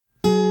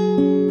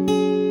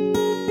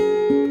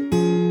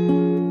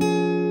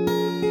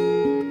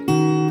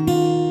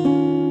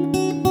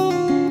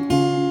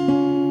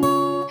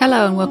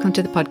Hello and welcome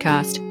to the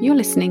podcast. You're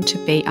listening to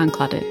Be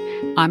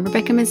Uncluttered. I'm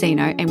Rebecca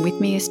Mazzino and with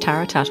me is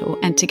Tara Tuttle,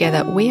 and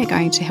together we are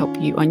going to help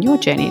you on your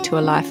journey to a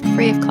life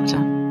free of clutter.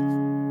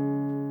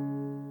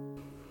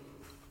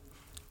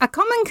 A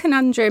common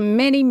conundrum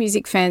many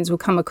music fans will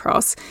come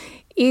across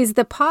is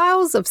the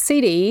piles of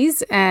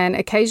CDs and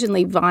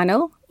occasionally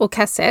vinyl or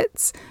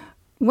cassettes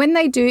when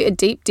they do a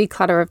deep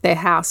declutter of their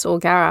house or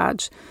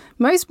garage.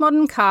 Most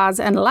modern cars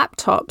and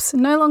laptops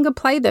no longer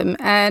play them,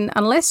 and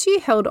unless you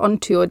held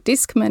onto your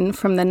Discman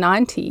from the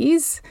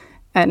 90s,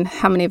 and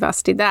how many of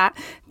us did that,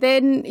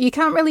 then you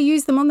can't really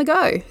use them on the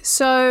go.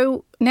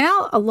 So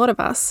now a lot of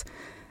us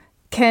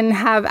can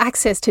have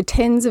access to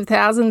tens of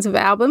thousands of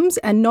albums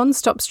and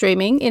non-stop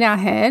streaming in our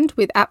hand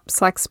with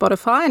apps like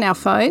Spotify and our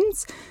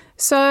phones.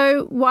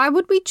 So why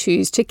would we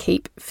choose to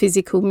keep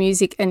physical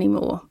music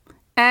anymore?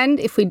 And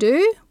if we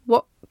do,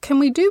 what can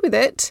we do with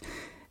it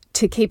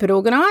to keep it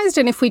organised?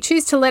 And if we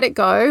choose to let it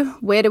go,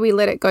 where do we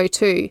let it go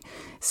to?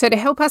 So to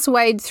help us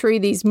wade through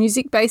these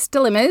music-based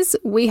dilemmas,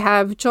 we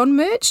have John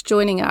Murch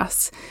joining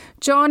us.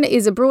 John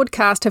is a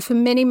broadcaster for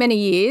many, many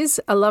years,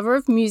 a lover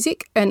of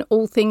music and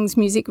all things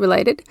music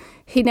related.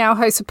 He now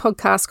hosts a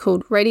podcast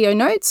called Radio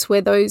Notes,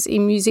 where those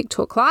in music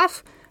talk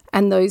life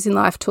and those in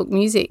life talk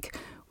music.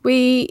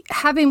 We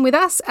have him with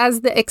us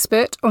as the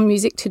expert on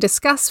music to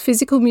discuss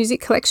physical music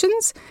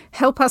collections,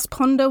 help us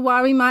ponder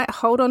why we might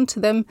hold on to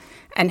them,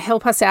 and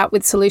help us out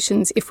with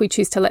solutions if we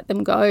choose to let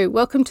them go.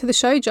 Welcome to the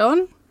show,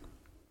 John.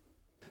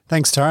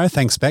 Thanks, Tara.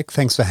 Thanks, Beck.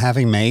 Thanks for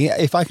having me.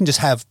 If I can just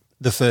have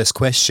the first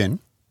question.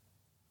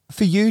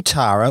 For you,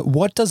 Tara,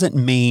 what does it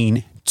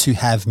mean to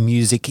have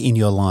music in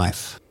your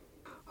life?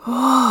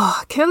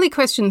 Oh, curly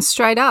question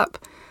straight up.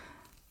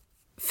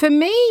 For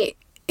me,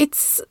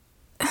 it's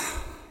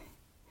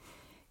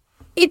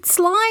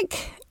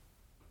like,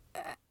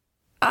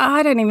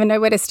 I don't even know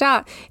where to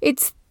start.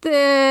 It's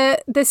the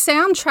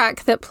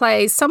soundtrack that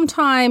plays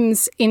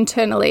sometimes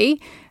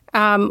internally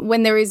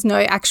when there is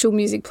no actual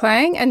music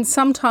playing, and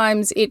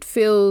sometimes it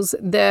fills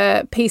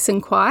the peace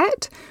and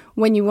quiet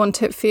when you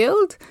want it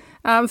filled.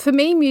 For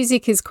me,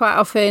 music is quite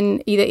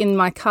often either in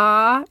my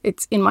car,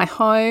 it's in my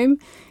home.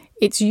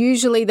 It's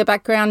usually the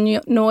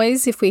background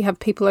noise if we have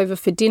people over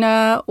for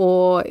dinner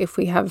or if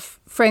we have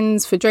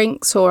friends for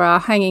drinks or are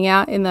hanging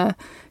out in the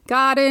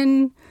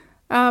garden.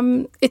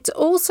 It's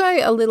also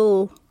a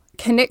little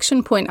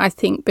connection point, I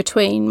think,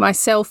 between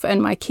myself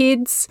and my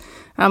kids,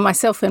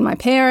 myself and my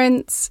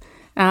parents,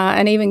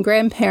 and even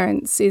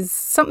grandparents, is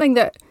something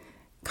that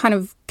kind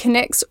of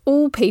connects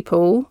all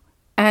people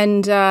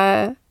and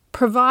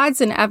provides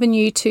an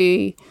avenue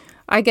to,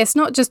 I guess,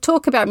 not just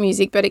talk about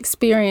music, but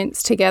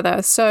experience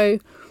together. So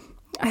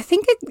I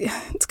think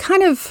it's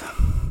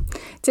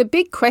a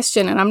big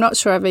question, and I'm not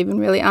sure I've even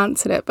really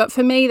answered it. But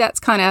for me, that's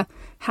kind of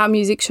how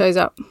music shows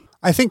up.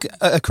 I think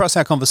across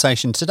our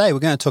conversation today, we're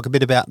going to talk a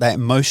bit about that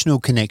emotional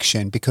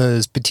connection,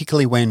 because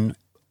particularly when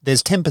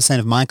there's 10%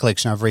 of my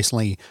collection I've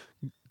recently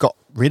got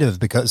rid of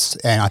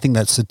and I think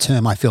that's a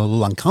term I feel a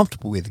little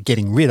uncomfortable with,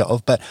 getting rid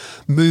of, but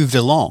moved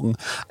along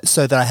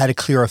so that I had a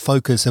clearer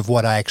focus of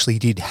what I actually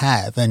did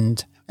have.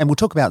 And we'll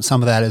talk about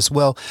some of that as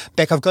well.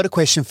 Beck, I've got a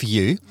question for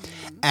you,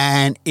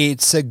 and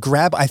it's a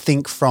grab, I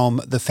think,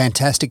 from the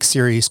fantastic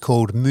series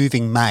called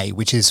Moving May,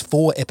 which is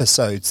 4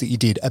 episodes that you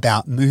did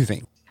about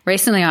moving.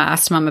 Recently, I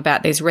asked Mum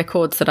about these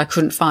records that I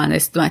couldn't find.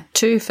 There's my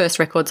 2 first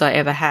records I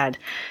ever had,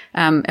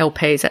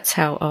 LPs, that's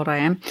how old I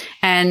am.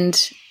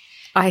 And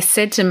I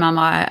said to Mum,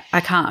 I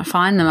can't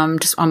find them.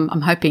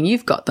 I'm hoping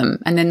you've got them.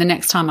 And then the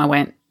next time I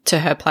went to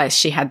her place,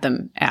 she had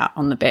them out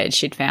on the bed.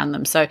 She'd found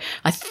them. So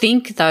I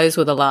think those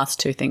were the last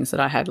 2 things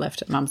that I had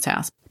left at Mum's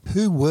house.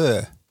 Who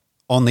were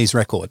on these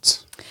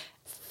records?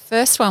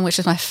 First one, which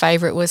is my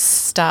favourite, was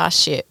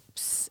Starships.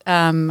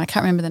 I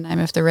can't remember the name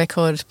of the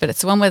record, but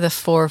it's the one where the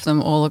 4 of them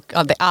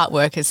the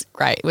artwork is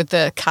great with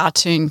the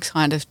cartoon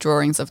kind of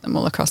drawings of them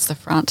all across the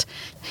front.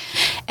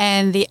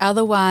 And the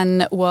other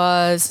one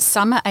was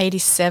Summer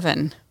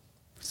 87.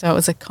 So it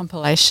was a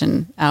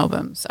compilation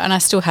album. And I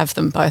still have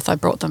them both. I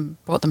brought them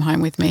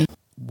home with me.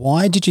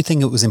 Why did you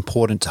think it was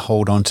important to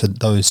hold on to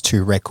those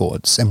 2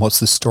 records, and what's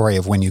the story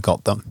of when you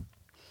got them?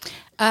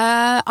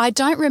 I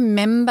don't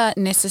remember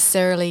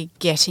necessarily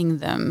getting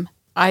them.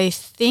 I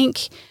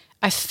think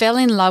I fell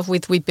in love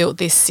with We Built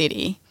This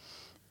City,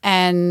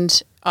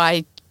 and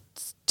I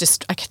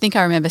think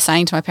I remember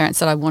saying to my parents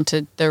that I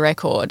wanted the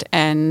record,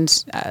 and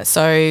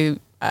so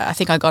I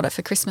think I got it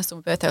for Christmas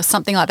or birthday or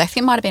something like that. I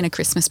think it might have been a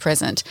Christmas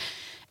present.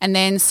 And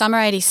then Summer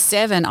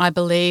 87, I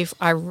believe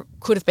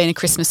could have been a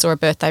Christmas or a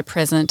birthday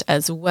present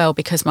as well,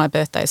 because my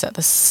birthday's at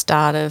the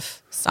start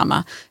of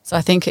summer. So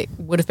I think it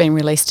would have been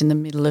released in the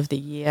middle of the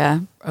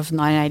year of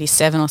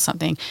 1987 or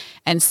something.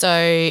 And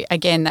so,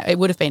 again, it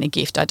would have been a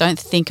gift. I don't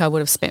think I would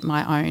have spent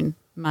my own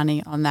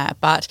money on that.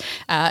 But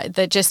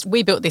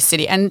We Built This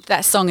City, and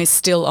that song is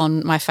still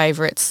on my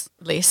favourites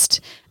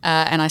list,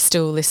 and I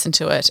still listen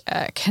to it.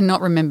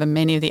 Cannot remember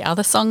many of the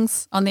other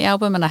songs on the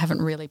album, and I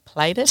haven't really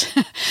played it,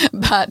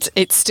 but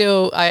it's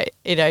still, I'm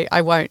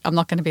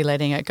not going to be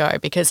letting it go,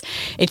 because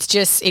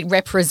it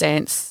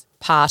represents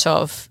part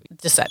of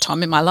just that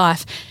time in my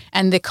life.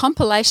 And the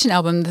compilation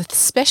album, the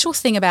special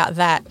thing about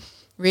that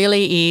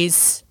really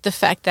is the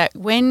fact that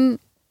when,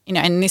 you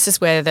know, and this is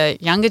where the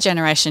younger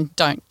generation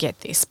don't get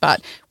this,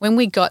 but when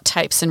we got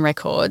tapes and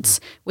records,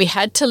 we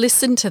had to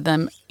listen to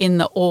them in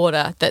the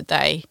order that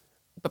they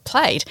were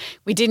played.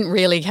 We didn't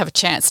really have a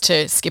chance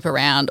to skip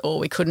around, or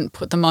we couldn't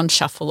put them on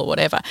shuffle or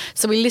whatever.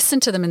 So we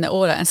listened to them in the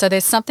order. And so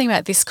there's something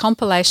about this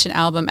compilation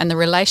album and the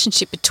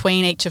relationship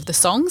between each of the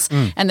songs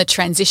and the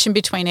transition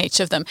between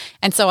each of them.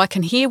 And so I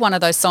can hear one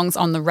of those songs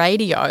on the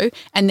radio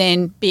and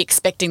then be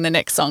expecting the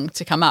next song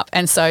to come up.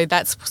 And so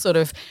that's sort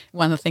of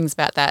one of the things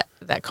about that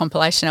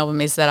compilation album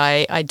is that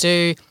I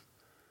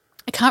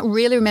can't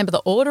really remember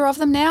the order of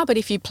them now, but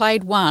if you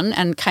played one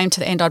and came to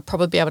the end, I'd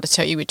probably be able to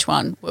tell you which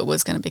one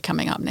was going to be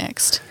coming up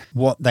next.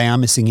 What they are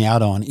missing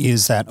out on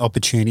is that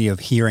opportunity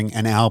of hearing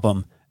an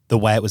album the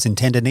way it was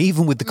intended, and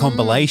even with the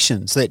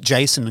compilations that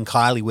Jason and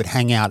Kylie would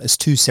hang out as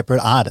two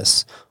separate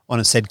artists on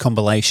a said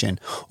compilation,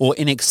 or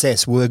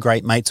INXS were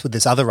great mates with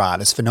this other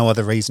artist for no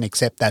other reason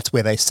except that's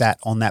where they sat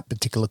on that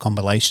particular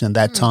compilation at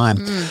that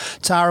time.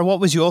 Tara, what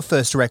was your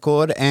first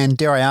record, and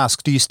dare I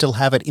ask, do you still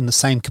have it in the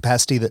same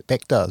capacity that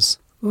Beck does?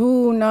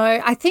 Oh,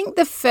 no. I think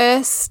the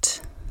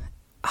first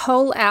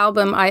whole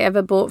album I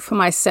ever bought for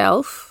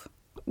myself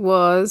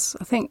was,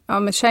 I think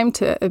I'm ashamed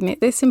to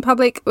admit this in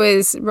public,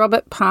 was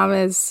Robert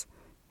Palmer's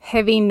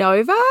Heavy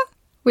Nova,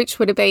 which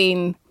would have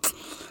been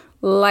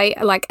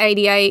late, like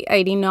 88,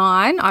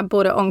 89. I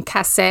bought it on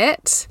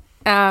cassette.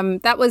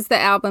 That was the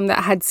album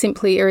that had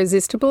Simply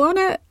Irresistible on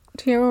it.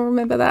 Do you all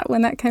remember that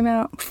when that came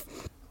out?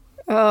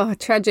 Oh,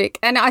 tragic.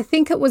 And I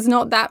think it was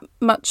not that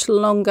much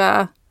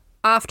longer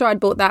after I'd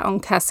bought that on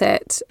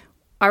cassette.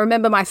 I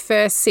remember my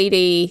first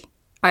CD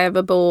I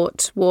ever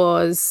bought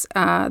was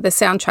the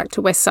soundtrack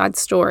to West Side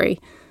Story.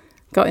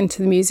 Got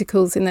into the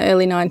musicals in the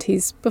early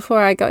 90s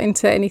before I got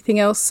into anything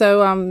else.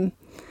 So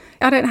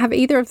I don't have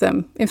either of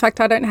them. In fact,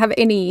 I don't have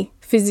any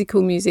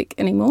physical music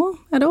anymore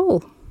at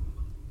all.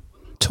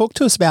 Talk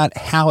to us about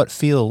how it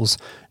feels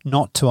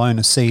not to own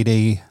a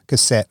CD,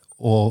 cassette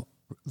or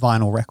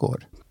vinyl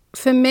record.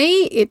 For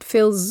me, it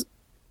feels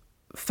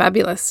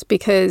fabulous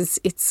because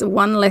it's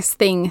one less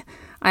thing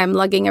I am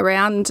lugging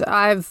around.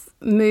 I've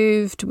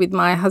moved with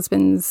my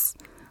husband's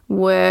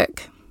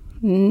work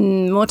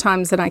more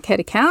times than I care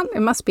to count. It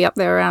must be up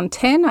there around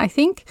 10, I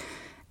think.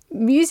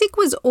 Music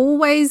was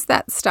always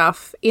that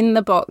stuff in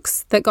the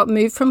box that got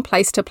moved from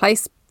place to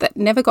place that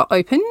never got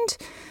opened.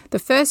 The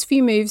first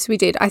few moves we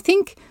did, I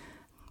think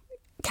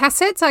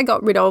cassettes I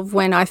got rid of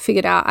when I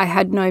figured out I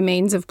had no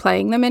means of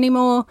playing them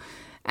anymore.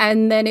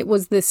 And then it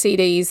was the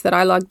CDs that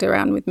I lugged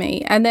around with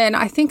me. And then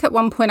I think at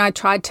one point I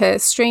tried to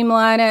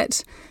streamline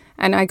it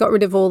and I got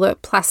rid of all the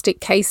plastic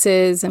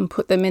cases and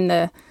put them in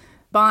the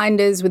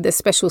binders with the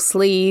special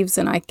sleeves,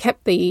 and I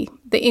kept the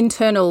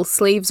internal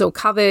sleeves or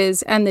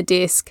covers and the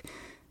disc.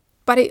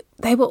 But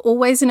they were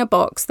always in a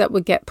box that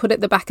would get put at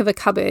the back of a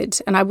cupboard,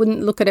 and I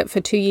wouldn't look at it for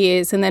 2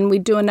 years, and then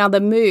we'd do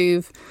another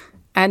move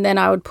and then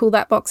I would pull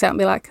that box out and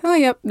be like, oh,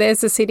 yep,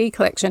 there's the CD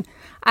collection.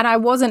 And I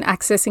wasn't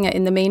accessing it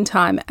in the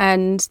meantime.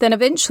 And then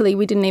eventually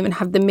we didn't even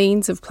have the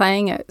means of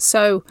playing it.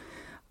 So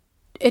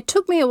it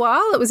took me a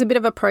while. It was a bit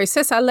of a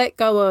process. I let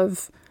go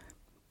of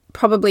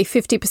probably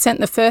 50%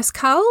 the first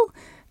cull,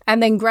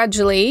 and then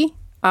gradually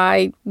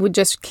I would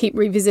just keep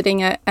revisiting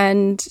it,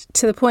 and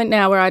to the point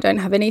now where I don't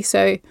have any.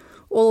 So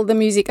all the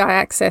music I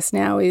access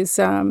now is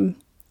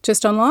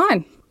just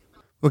online.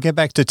 We'll get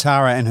back to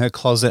Tara and her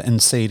closet and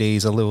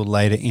CDs a little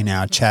later in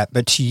our chat.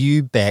 But to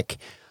you, Beck,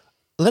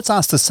 let's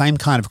ask the same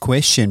kind of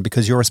question,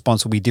 because your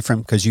response will be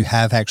different because you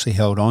have actually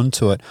held on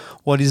to it.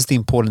 What is the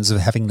importance of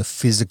having the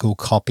physical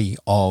copy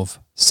of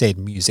said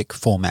music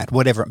format,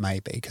 whatever it may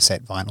be,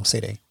 cassette, vinyl,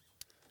 CD,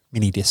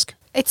 mini disc?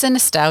 It's a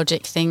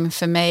nostalgic thing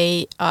for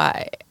me.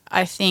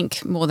 I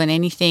think more than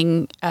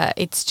anything,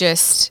 it's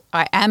just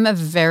I am a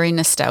very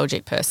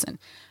nostalgic person.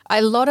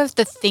 A lot of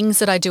the things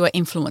that I do are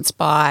influenced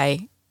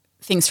by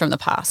things from the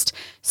past.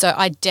 So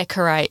I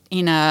decorate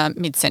in a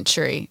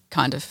mid-century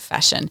kind of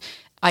fashion.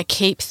 I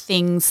keep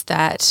things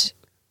that,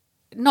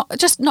 not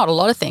a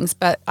lot of things,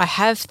 but I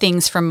have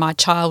things from my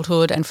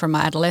childhood and from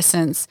my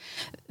adolescence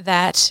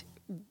that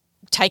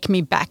take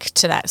me back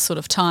to that sort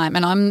of time.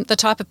 And I'm the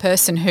type of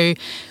person who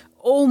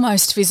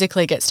almost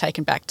physically gets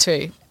taken back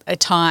to a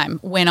time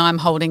when I'm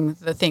holding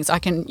the things. I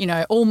can,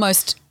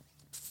 almost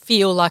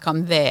feel like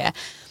I'm there.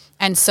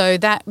 And so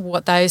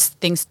what those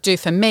things do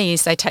for me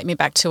is they take me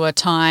back to a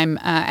time,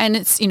 and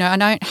it's,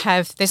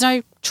 there's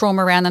no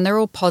trauma around them. They're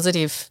all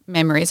positive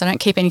memories. I don't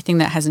keep anything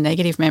that has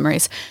negative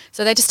memories.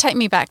 So they just take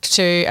me back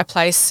to a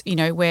place,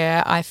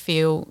 where I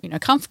feel,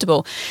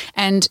 comfortable.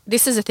 And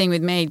this is the thing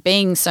with me,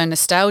 being so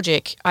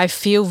nostalgic, I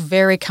feel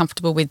very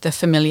comfortable with the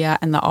familiar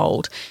and the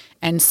old.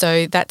 And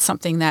so that's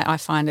something that I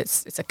find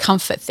it's a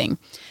comfort thing.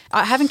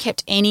 I haven't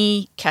kept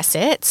any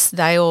cassettes.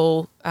 They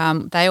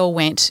all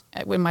went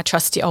when my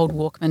trusty old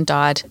Walkman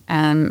died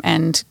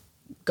and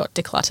got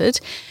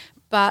decluttered.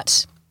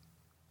 But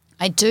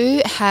I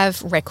do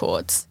have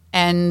records.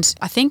 And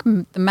I think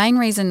the main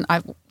reason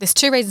there's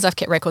two reasons I've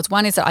kept records.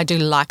 One is that I do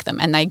like them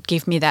and they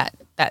give me that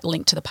that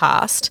link to the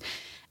past.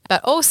 But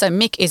also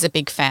Mick is a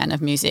big fan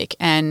of music,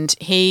 and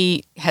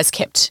he has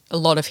kept a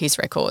lot of his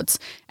records.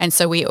 And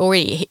so we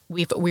already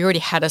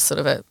had a sort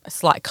of a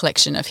slight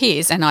collection of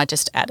his, and I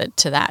just added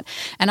to that.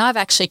 And I've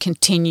actually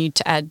continued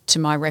to add to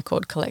my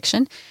record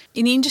collection.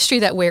 In the industry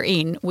that we're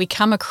in, we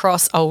come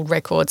across old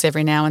records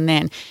every now and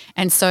then.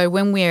 And so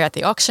when we're at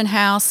the auction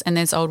house and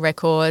there's old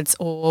records,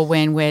 or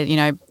when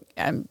we're,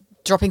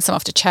 dropping some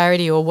off to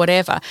charity or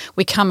whatever,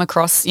 we come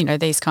across,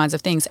 these kinds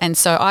of things. And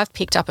so I've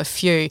picked up a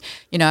few.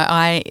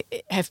 I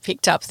have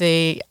picked up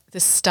the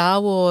Star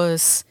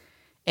Wars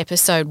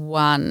Episode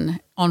 1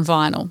 on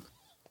vinyl,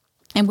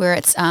 and where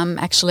it's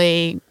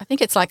actually, I think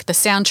it's like the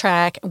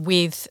soundtrack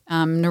with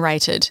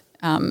narrated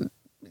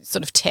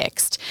sort of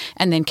text,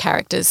 and then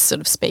characters sort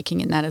of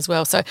speaking in that as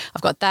well. So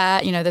I've got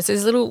that. There's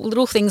these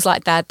little things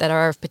like that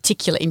are of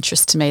particular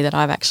interest to me that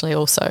I've actually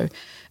also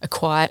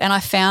acquired. And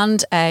I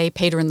found a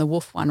Peter and the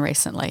Wolf one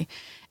recently,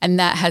 and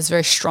that has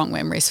very strong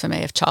memories for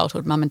me of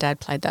childhood. Mum and Dad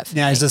played that for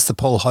me. Now, is this the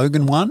Paul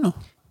Hogan one?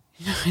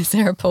 Is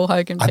there a Paul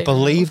Hogan? I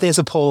believe there's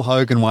a Paul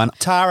Hogan one.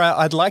 Tara,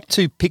 I'd like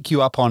to pick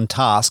you up on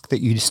task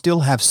that you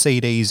still have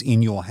CDs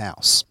in your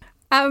house.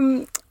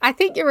 I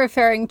think you're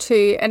referring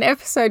to an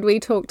episode we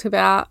talked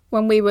about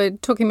when we were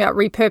talking about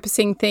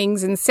repurposing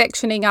things and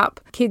sectioning up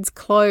kids'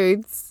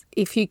 clothes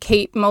if you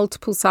keep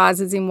multiple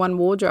sizes in one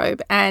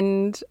wardrobe.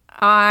 And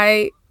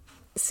I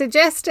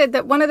suggested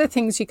that one of the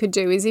things you could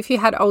do is, if you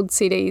had old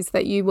CDs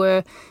that you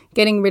were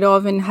getting rid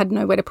of and had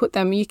nowhere to put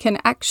them, you can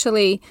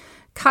actually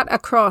cut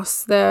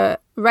across the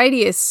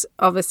radius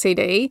of a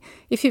CD.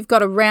 If you've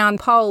got a round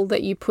pole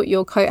that you put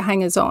your coat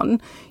hangers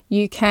on,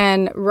 you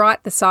can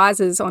write the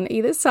sizes on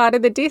either side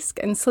of the disc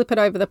and slip it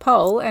over the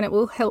pole, and it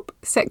will help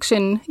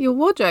section your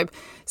wardrobe.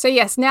 So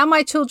yes, now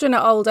my children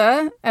are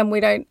older and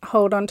we don't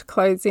hold on to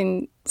clothes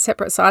in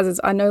separate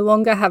sizes. I no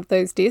longer have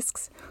those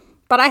discs,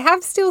 but I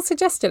have still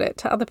suggested it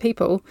to other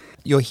people.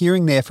 You're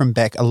hearing there from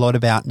Beck a lot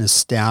about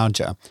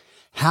nostalgia.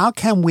 How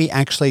can we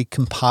actually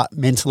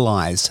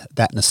compartmentalise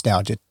that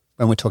nostalgia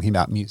when we're talking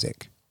about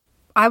music?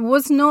 I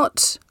was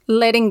not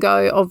letting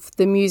go of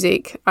the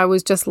music. I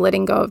was just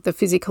letting go of the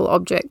physical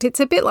object. It's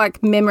a bit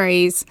like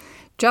memories.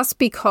 Just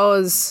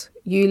because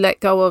you let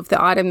go of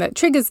the item that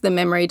triggers the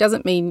memory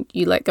doesn't mean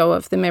you let go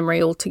of the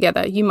memory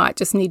altogether. You might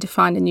just need to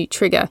find a new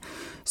trigger.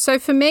 So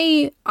for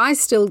me, I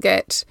still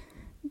get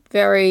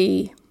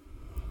very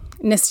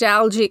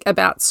nostalgic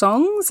about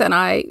songs, and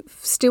I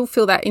still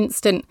feel that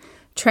instant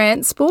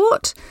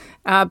transport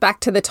back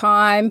to the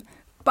time,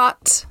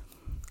 but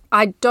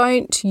I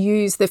don't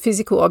use the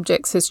physical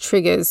objects as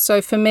triggers.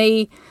 So for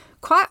me,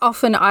 quite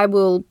often I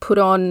will put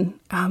on,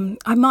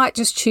 I might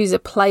just choose a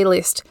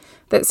playlist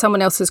that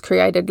someone else has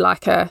created,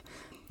 like a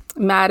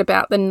Mad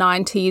About the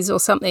 90s or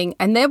something,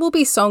 and there will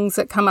be songs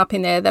that come up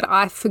in there that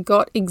I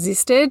forgot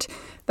existed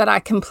that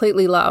I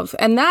completely love.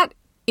 And that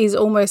is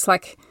almost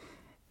like,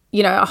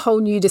 a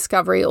whole new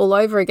discovery all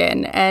over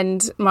again.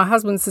 And my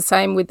husband's the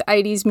same with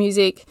 80s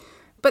music.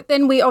 But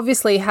then we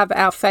obviously have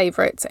our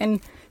favourites.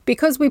 And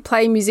because we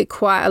play music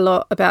quite a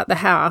lot about the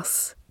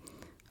house,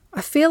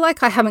 I feel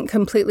like I haven't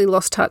completely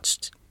lost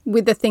touch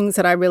with the things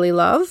that I really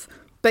love.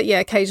 But yeah,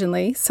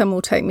 occasionally some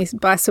will take me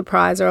by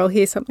surprise, or I'll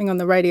hear something on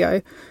the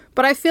radio.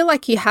 But I feel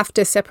like you have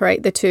to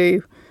separate the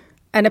two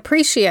and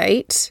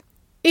appreciate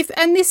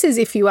and this is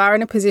if you are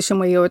in a position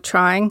where you're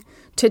trying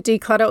to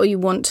declutter or you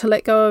want to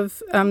let go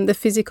of the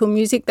physical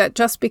music, that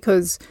just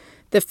because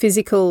the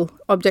physical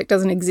object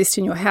doesn't exist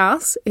in your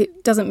house,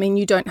 it doesn't mean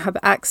you don't have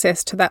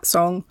access to that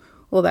song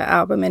or that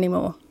album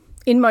anymore.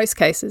 In most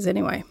cases,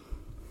 anyway.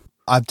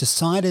 I've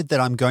decided that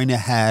I'm going to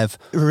have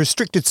a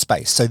restricted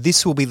space. So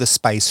this will be the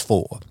space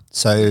for.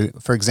 So,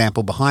 for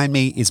example, behind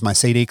me is my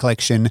CD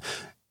collection.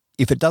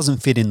 If it doesn't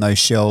fit in those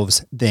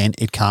shelves, then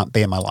it can't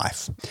be in my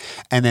life.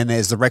 And then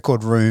there's the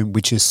record room,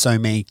 which is so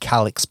many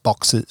Calix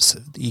boxes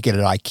that you get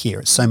at IKEA.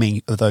 It's so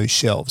many of those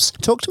shelves.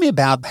 Talk to me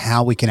about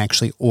how we can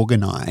actually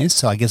organise.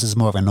 So I guess it's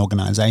more of an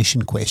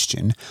organisation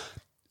question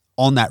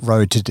on that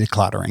road to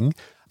decluttering,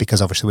 because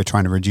obviously we're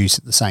trying to reduce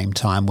at the same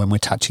time when we're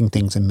touching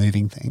things and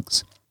moving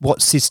things.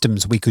 What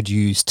systems we could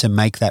use to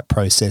make that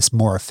process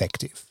more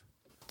effective?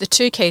 The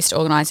two keys to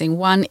organising,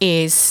 one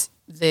is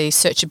the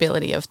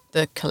searchability of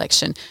the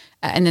collection,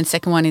 and then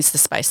second one is the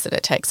space that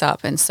it takes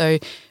up. And so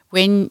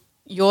when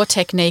your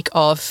technique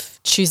of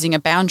choosing a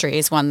boundary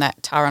is one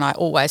that Tara and I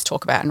always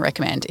talk about and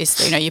recommend,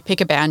 is, you pick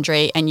a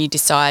boundary and you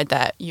decide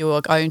that you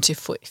are going to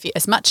fit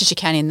as much as you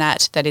can in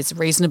that is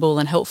reasonable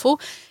and helpful,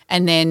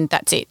 and then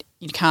that's it.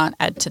 You can't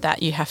add to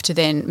that. You have to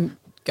then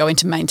go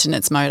into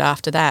maintenance mode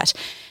after that.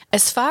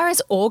 As far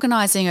as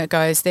organising it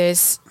goes,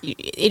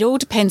 it all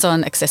depends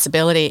on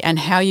accessibility and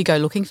how you go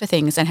looking for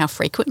things and how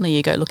frequently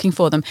you go looking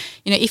for them.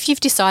 If you've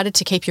decided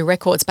to keep your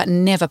records but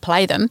never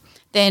play them,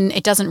 then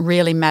it doesn't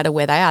really matter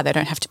where they are. They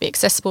don't have to be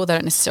accessible. They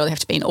don't necessarily have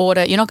to be in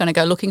order. You're not going to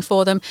go looking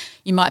for them.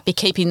 You might be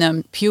keeping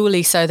them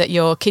purely so that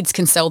your kids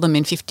can sell them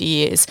in 50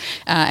 years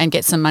and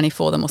get some money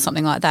for them or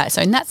something like that.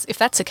 So if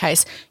that's the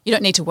case, you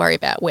don't need to worry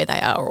about where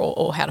they are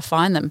or how to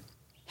find them.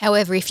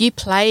 However, if you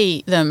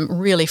play them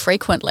really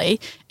frequently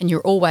and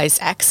you're always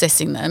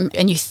accessing them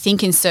and you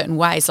think in certain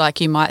ways, like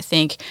you might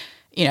think,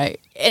 and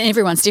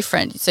everyone's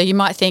different. So you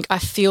might think, I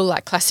feel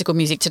like classical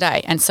music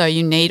today. And so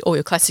you need all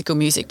your classical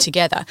music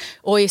together.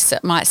 Or you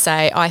might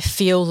say, I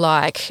feel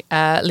like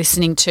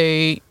listening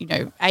to,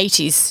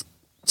 80s.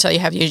 So you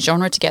have your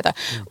genre together.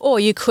 Or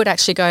you could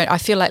actually go, I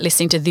feel like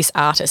listening to this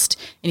artist.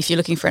 And if you're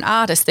looking for an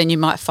artist, then you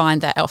might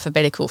find that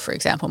alphabetical, for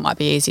example, might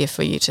be easier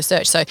for you to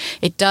search. So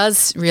it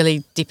does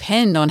really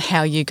depend on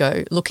how you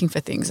go looking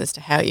for things as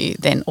to how you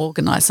then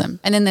organise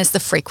them. And then there's the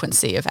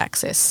frequency of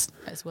access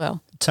as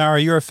well. Tara,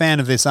 you're a fan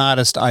of this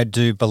artist, I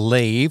do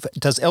believe.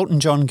 Does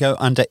Elton John go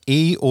under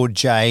E or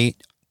J,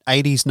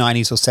 80s,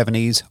 90s or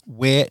 70s?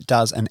 Where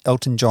does an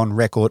Elton John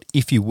record,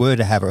 if you were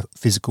to have a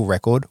physical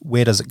record,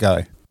 where does it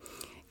go?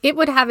 It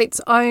would have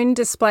its own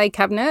display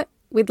cabinet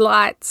with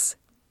lights,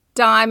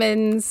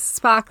 diamonds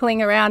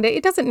sparkling around it.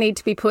 It doesn't need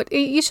to be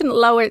you shouldn't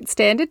lower its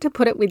standard to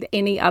put it with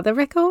any other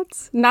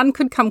records. None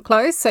could come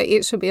close, so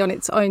it should be on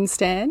its own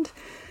stand,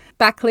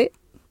 backlit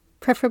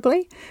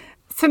preferably.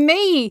 For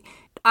me,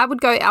 I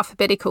would go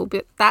alphabetical,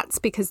 but that's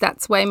because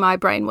that's the way my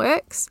brain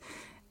works.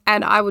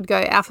 And I would go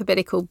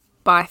alphabetical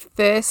by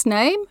first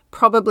name,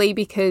 probably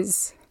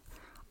because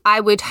I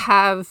would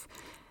have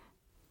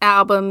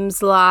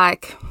albums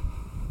like...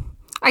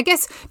 I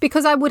guess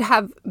because I would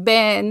have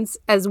bands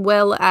as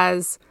well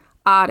as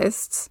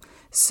artists.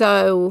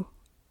 So,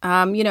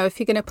 if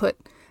you're going to put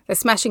the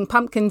Smashing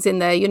Pumpkins in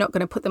there, you're not going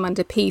to put them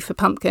under P for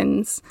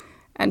Pumpkins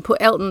and put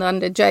Elton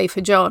under J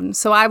for John.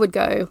 So I would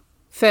go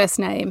first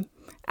name,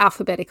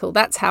 alphabetical.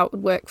 That's how it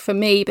would work for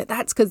me, but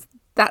that's because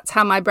that's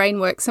how my brain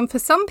works. And for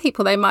some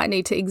people, they might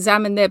need to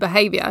examine their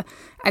behaviour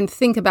and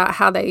think about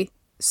how they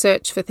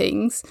search for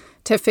things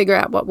to figure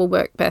out what will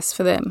work best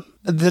for them.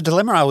 The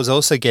dilemma I was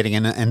also getting,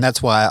 and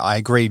that's why I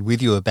agreed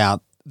with you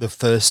about the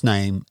first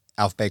name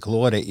alphabetical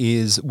order,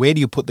 is where do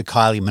you put the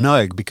Kylie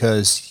Minogue?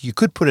 Because you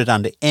could put it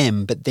under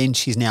M, but then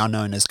she's now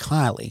known as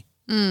Kylie.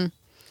 Well,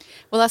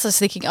 that's what I was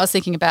thinking. I was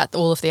thinking about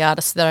all of the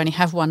artists that only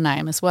have one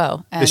name as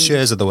well. The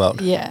Shers of the world.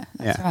 Yeah,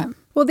 that's right.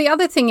 Well, the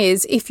other thing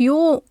is, if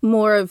you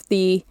know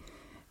the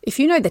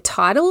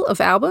title of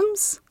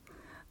albums,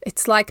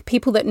 it's like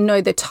people that know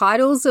the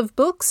titles of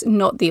books,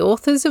 not the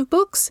authors of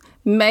books.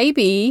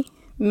 Maybe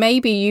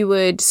you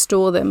would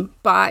store them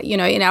by,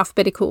 in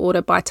alphabetical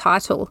order by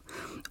title.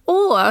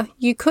 Or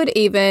you could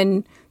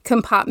even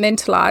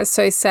compartmentalize.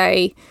 So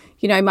say,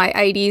 my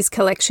 80s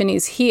collection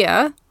is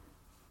here,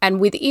 and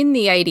within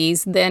the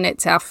 80s, then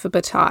it's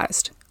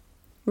alphabetized,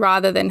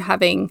 rather than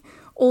having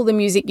all the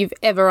music you've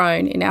ever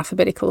owned in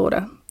alphabetical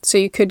order. So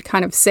you could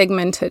kind of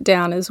segment it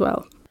down as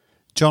well.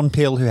 John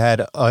Peel, who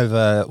had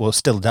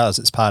still does,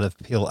 it's part of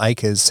Peel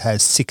Acres,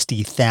 has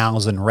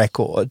 60,000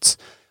 records,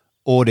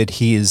 ordered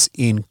his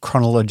in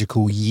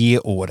chronological year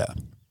order.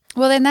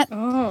 Well, then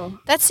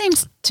that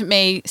seems to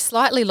me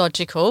slightly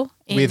logical.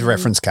 With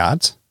reference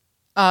cards.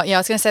 Oh, yeah, I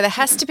was going to say there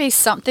has to be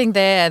something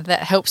there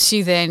that helps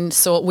you then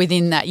sort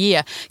within that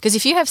year. Because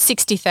if you have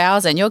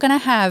 60,000, you're going to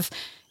have,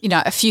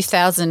 a few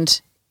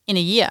thousand in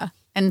a year.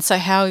 And so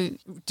how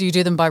do you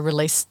do them by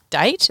release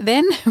date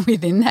then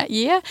within that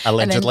year?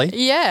 Allegedly. And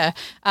then,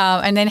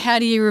 and then how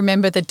do you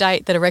remember the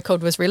date that a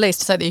record was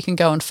released so that you can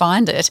go and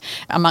find it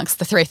amongst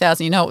the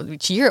 3,000? You know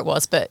which year it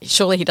was, but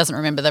surely he doesn't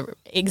remember the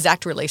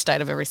exact release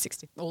date of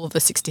all of the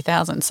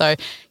 60,000. So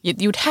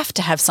you would have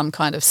to have some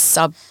kind of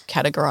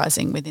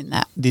sub-categorising within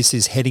that. This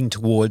is heading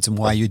towards, and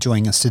why you're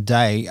joining us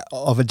today,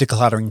 of a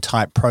decluttering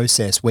type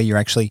process where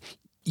you're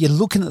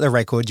looking at the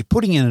record, you're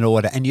putting in an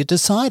order, and you're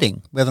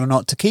deciding whether or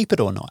not to keep it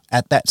or not.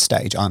 At that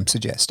stage, I'm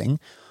suggesting.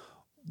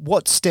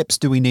 What steps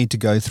do we need to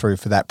go through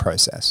for that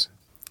process?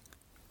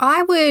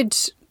 I would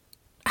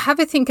have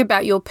a think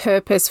about your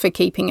purpose for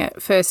keeping it.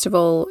 First of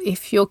all,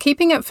 if you're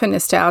keeping it for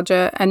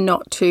nostalgia and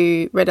not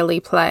to readily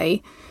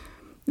play,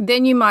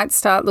 then you might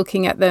start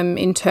looking at them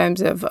in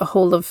terms of a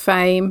Hall of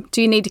Fame.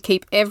 Do you need to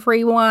keep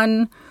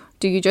everyone?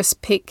 Do you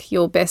just pick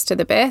your best of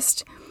the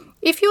best?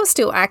 If you're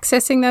still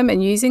accessing them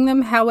and using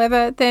them,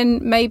 however,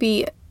 then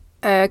maybe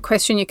a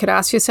question you could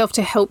ask yourself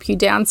to help you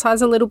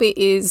downsize a little bit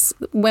is,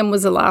 when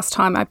was the last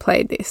time I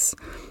played this?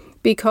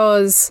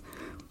 Because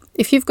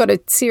if you've got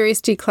a serious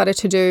declutter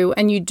to do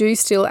and you do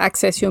still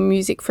access your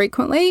music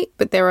frequently,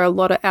 but there are a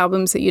lot of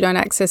albums that you don't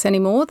access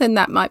anymore, then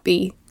that might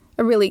be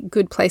a really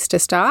good place to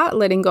start,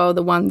 letting go of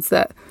the ones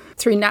that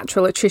through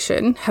natural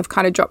attrition have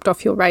kind of dropped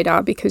off your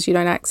radar because you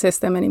don't access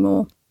them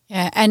anymore.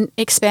 Yeah, and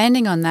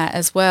expanding on that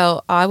as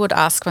well, I would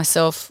ask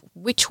myself,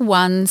 which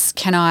ones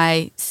can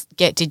I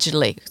get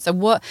digitally?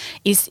 So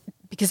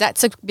because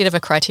that's a bit of a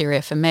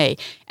criteria for me.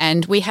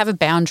 And we have a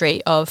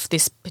boundary of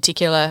this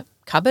particular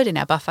cupboard in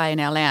our buffet in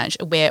our lounge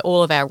where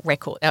all of our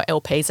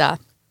LPs are.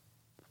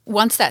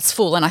 Once that's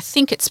full, and I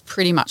think it's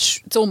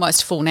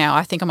almost full now.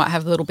 I think I might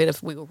have a little bit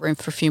of wiggle room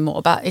for a few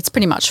more, but it's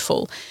pretty much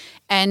full.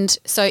 And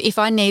so if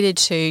I needed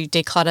to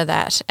declutter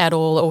that at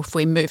all, or if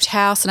we moved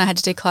house and I had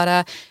to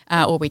declutter,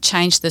 or we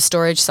changed the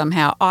storage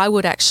somehow, I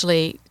would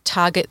actually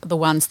target the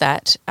ones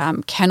that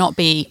cannot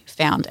be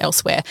found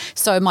elsewhere.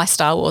 So my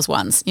Star Wars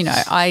ones,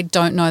 I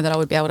don't know that I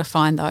would be able to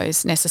find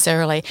those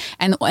necessarily.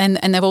 And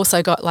they've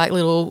also got like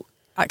little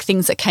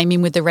things that came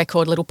in with the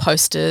record, little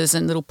posters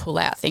and little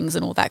pull-out things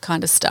and all that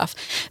kind of stuff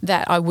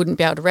that I wouldn't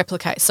be able to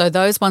replicate. So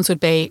those ones would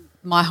be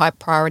my high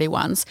priority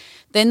ones.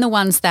 Then the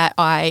ones that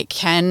I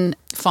can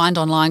find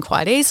online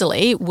quite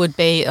easily would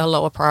be a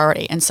lower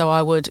priority. And so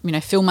I would,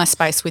 fill my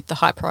space with the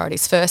high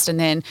priorities first, and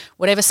then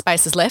whatever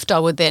space is left, I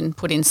would then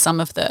put in some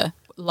of the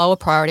lower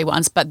priority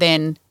ones. But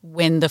then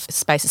when the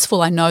space is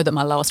full, I know that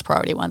my lowest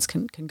priority ones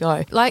can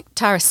go. Like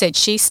Tara said,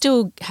 she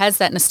still has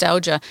that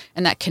nostalgia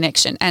and that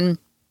connection. And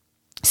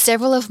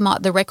several of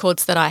the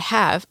records that I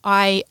have,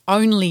 I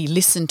only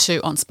listen to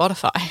on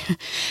Spotify.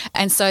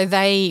 And so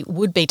they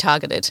would be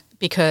targeted,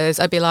 because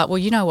I'd be like, well,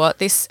 you know what,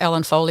 this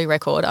Ellen Foley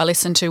record, I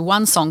listen to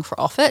one song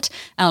off it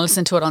and I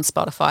listen to it on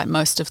Spotify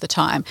most of the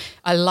time.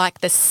 I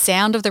like the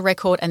sound of the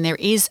record, and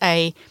there's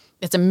a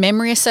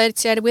memory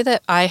associated with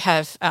it. I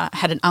have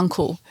had an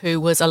uncle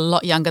who was a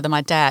lot younger than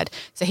my dad.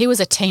 So he was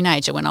a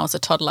teenager when I was a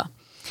toddler.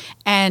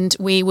 And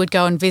we would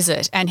go and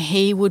visit, and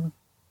he would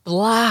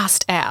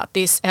blast out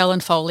this Ellen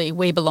Foley,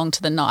 We Belong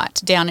to the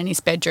Night, down in his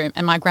bedroom,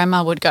 and my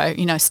grandma would go,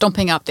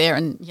 stomping up there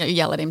and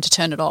yell at him to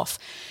turn it off.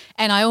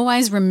 And I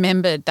always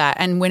remembered that.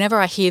 And whenever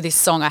I hear this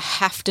song, I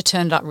have to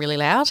turn it up really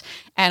loud.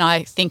 And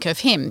I think of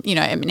him,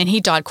 and he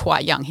died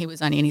quite young. He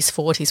was only in his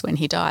 40s when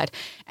he died.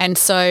 And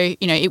so,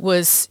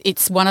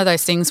 it's one of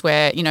those things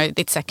where,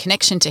 it's a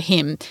connection to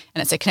him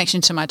and it's a connection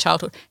to my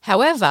childhood.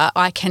 However,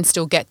 I can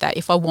still get that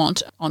if I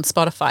want on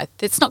Spotify.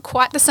 It's not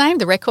quite the same.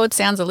 The record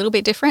sounds a little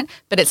bit different,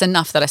 but it's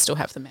enough that I still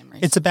have the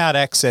memories. It's about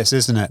access,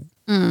 isn't it?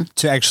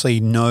 To actually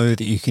know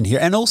that you can hear,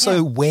 and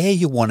also where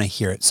you want to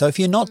hear it. So if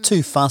you're not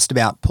too fussed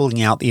about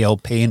pulling out the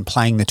LP and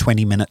playing the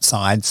 20-minute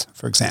sides,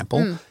 for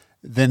example,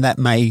 then that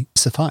may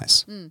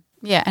suffice.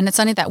 Yeah, and it's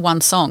only that one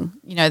song,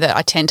 that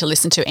I tend to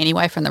listen to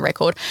anyway from the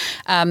record.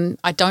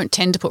 I don't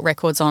tend to put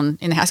records on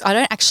in the house. I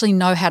don't actually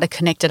know how to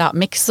connect it up.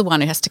 Mick's the one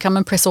who has to come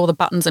and press all the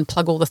buttons and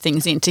plug all the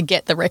things in to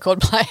get the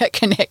record player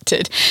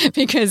connected,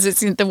 because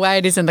it's the way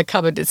it is in the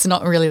cupboard. It's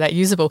not really that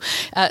usable.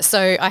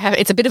 So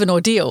it's a bit of an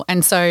ordeal.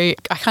 And so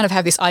I kind of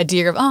have this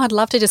idea of, I'd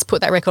love to just put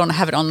that record on and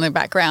have it on in the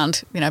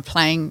background,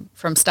 playing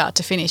from start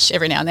to finish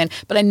every now and then.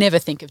 But I never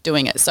think of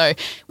doing it. So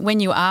when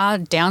you are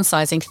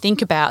downsizing,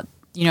 think about,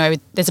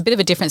 there's a bit of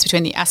a difference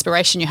between the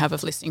aspiration you have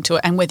of listening to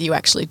it and whether you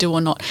actually do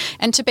or not.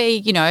 And to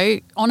be,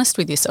 honest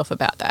with yourself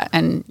about that.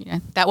 And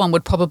that one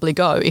would probably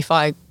go if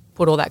I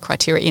put all that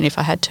criteria in, if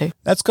I had to.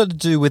 That's got to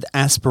do with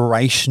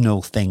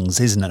aspirational things,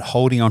 isn't it?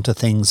 Holding on to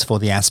things for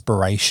the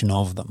aspiration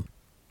of them.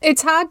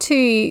 It's hard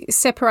to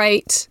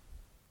separate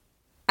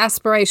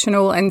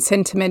aspirational and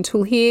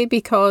sentimental here,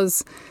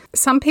 because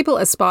some people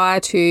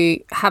aspire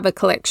to have a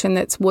collection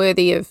that's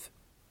worthy of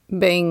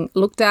being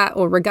looked at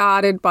or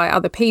regarded by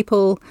other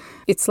people.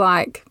 It's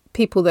like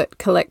people that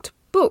collect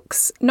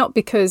books, not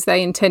because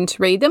they intend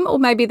to read them, or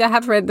maybe they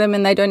have read them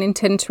and they don't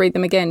intend to read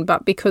them again,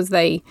 but because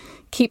they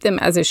keep them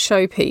as a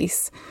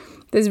showpiece.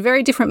 There's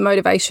very different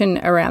motivation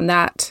around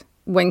that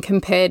when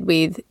compared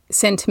with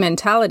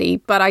sentimentality.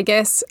 But I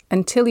guess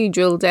until you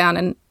drill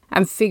down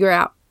and figure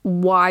out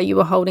why you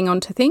were holding on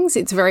to things,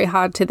 it's very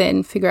hard to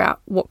then figure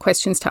out what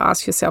questions to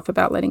ask yourself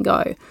about letting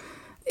go.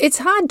 It's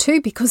hard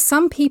too, because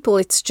some people,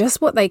 it's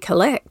just what they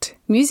collect.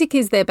 Music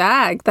is their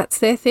bag. That's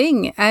their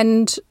thing.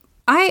 And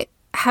I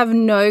have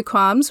no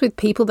qualms with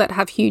people that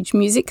have huge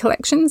music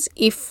collections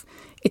if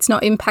it's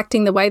not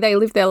impacting the way they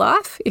live their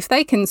life. If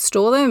they can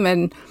store them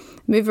and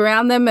move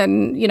around them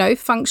and,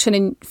 function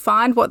and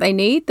find what they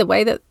need the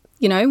way that,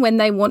 when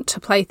they want to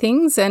play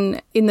things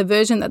and in the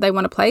version that they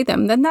want to play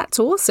them, then that's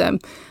awesome.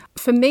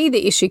 For me,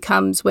 the issue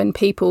comes when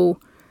people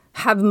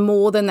have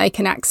more than they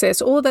can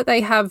access, or that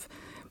they have,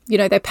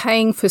 they're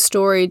paying for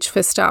storage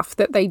for stuff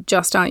that they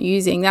just aren't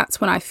using.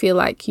 That's when I feel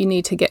like you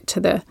need to get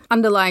to the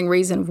underlying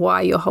reason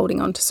why you're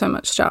holding on to so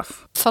much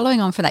stuff.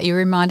 Following on from that, you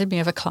reminded me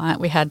of a client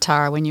we had,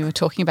 Tara, when you were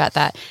talking about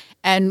that.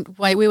 And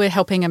we were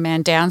helping a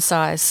man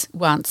downsize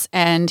once,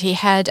 and he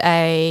had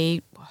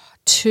a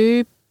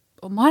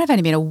might have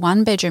only been a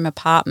one-bedroom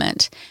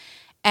apartment.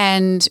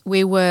 And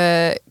we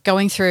were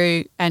going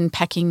through and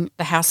packing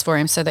the house for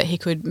him so that he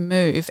could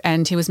move.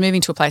 And he was moving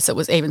to a place that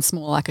was even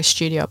smaller, like a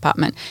studio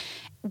apartment.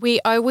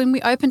 When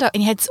we opened up,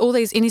 and he had all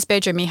these in his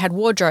bedroom, he had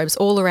wardrobes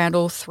all around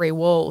all three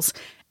walls.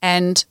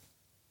 And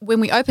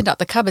when we opened up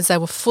the cupboards, they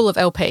were full of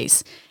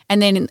LPs.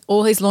 And then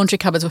all his laundry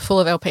cupboards were full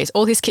of LPs.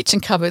 All his kitchen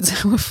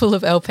cupboards were full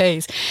of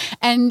LPs.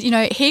 And,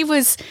 he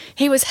was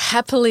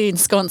happily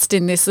ensconced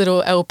in this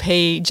little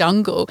LP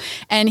jungle.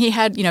 And he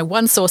had,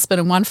 one saucepan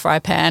and one fry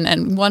pan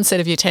and one set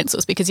of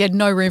utensils, because he had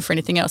no room for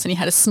anything else. And he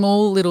had a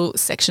small little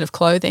section of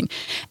clothing.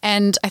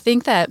 And I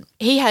think that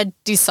he had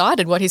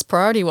decided what his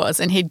priority was,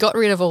 and he'd got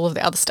rid of all of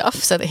the other stuff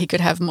so that he could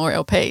have more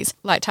LPs.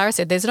 Like Tara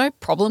said, there's no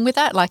problem with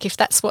that. Like, if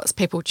that's what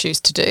people choose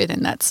to do,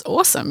 then that's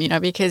awesome,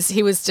 because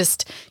he was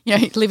just,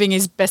 living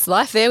his best best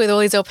life there with all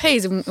his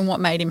LPs and what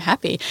made him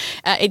happy.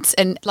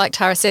 And like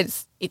Tara said,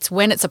 it's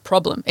when it's a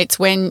problem. It's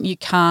when you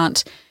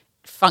can't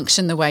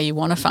function the way you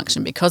want to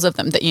function because of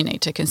them that you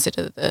need to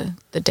consider the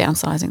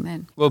downsizing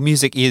then. Well,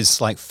 music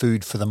is like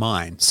food for the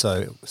mind.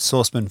 So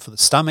saucepan for the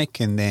stomach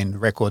and then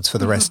records for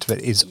the rest of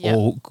it is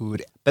all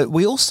good. But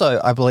we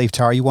also, I believe,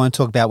 Tara, you want to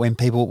talk about when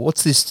people,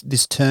 what's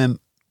this term,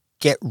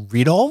 get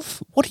rid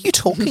of? What are you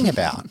talking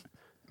about?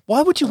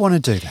 Why would you want to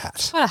do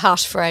that? Quite a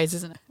harsh phrase,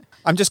 isn't it?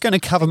 I'm just going to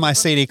cover my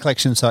CD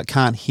collection so it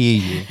can't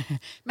hear you.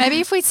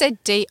 Maybe if we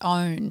said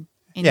de-own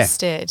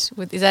instead.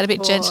 Is that a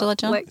bit gentler,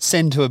 John?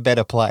 Send to a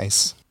better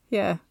place.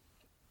 Yeah.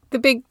 The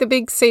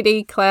big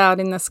CD cloud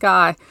in the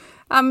sky.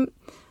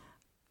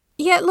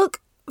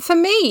 Look, for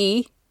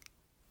me,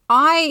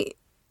 I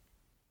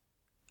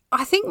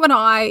think when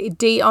I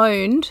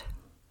de-owned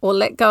or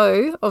let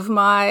go of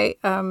my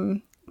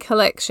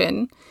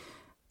collection,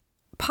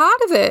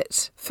 part of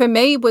it for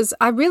me was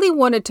I really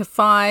wanted to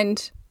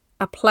find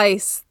a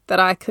place that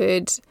I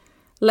could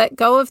let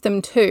go of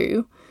them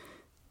to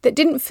that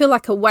didn't feel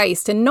like a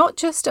waste, and not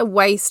just a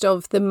waste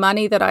of the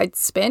money that I'd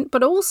spent,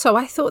 but also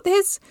I thought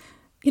there's,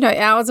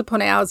 hours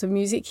upon hours of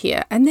music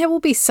here, and there will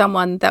be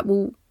someone that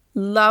will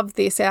love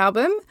this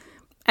album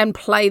and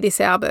play this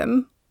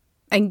album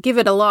and give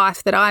it a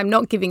life that I'm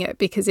not giving it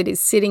because it is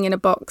sitting in a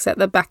box at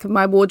the back of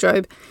my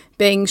wardrobe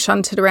being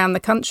shunted around the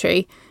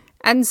country.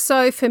 And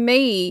so for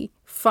me,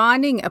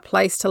 finding a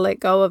place to let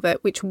go of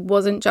it, which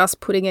wasn't just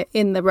putting it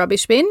in the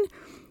rubbish bin,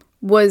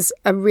 was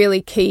a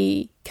really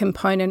key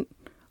component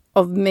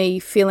of me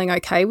feeling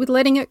okay with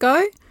letting it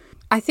go.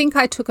 I think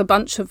I took a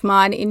bunch of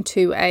mine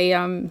into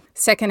a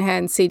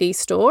secondhand CD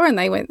store, and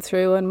they went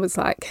through and was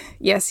like,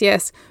 yes,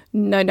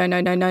 no,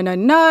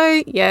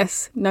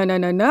 yes,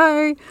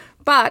 no.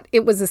 But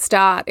it was a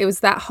start. It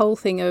was that whole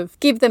thing of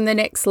give them the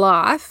next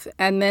life,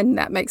 and then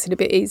that makes it a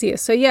bit easier.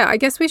 So yeah, I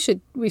guess we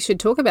should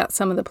talk about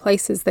some of the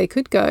places they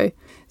could go.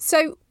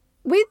 So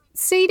with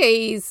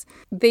CDs,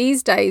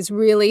 these days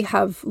really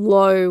have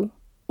low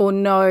or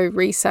no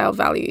resale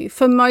value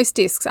for most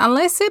discs,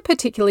 unless they're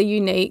particularly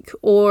unique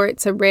or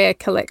it's a rare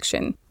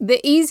collection. The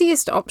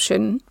easiest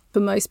option for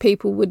most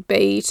people would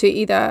be to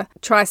either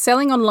try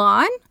selling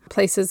online,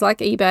 places like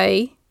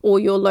eBay or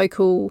your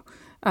local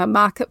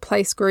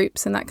marketplace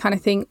groups and that kind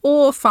of thing,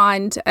 or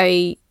find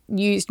a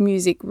used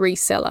music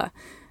reseller.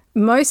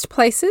 Most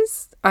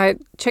places, I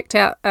checked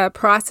out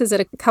prices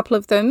at a couple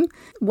of them,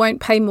 won't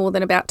pay more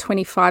than about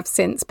 25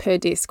 cents per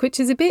disc,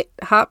 which is a bit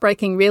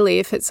heartbreaking really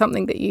if it's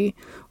something that you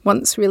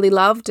once really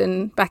loved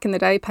and back in the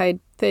day paid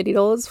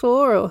 $30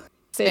 for or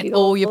 $30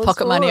 all your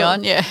pocket money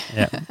on,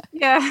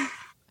 Yeah.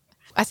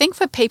 I think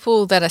for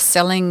people that are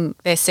selling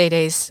their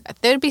CDs,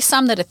 there'd be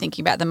some that are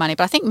thinking about the money,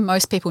 but I think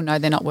most people know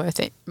they're not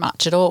worth it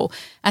much at all.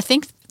 I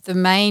think the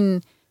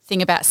main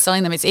thing about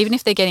selling them is even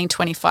if they're getting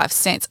 25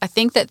 cents, I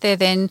think that they're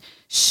then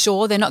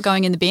sure they're not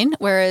going in the bin.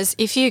 Whereas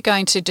if you're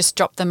going to just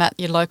drop them at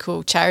your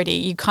local charity,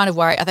 you kind of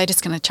worry, are they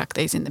just going to chuck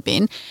these in the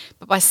bin?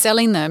 But by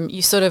selling them,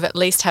 you sort of at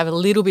least have a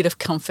little bit of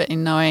comfort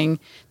in knowing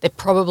they're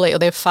probably, or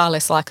they're far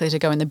less likely to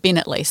go in the bin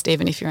at least,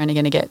 even if you're only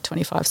going to get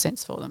 25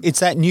 cents for them.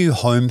 It's that new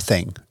home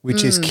thing,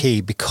 which is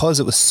key because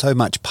it was so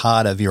much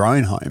part of your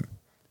own home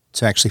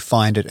to actually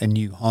find it a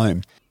new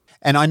home.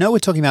 And I know we're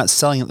talking about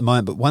selling at the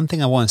moment, but one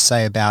thing I want to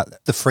say about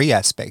the free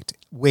aspect,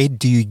 where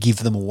do you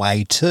give them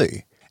away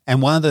to?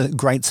 And one of the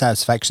great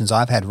satisfactions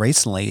I've had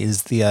recently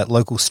is the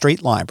local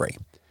street library,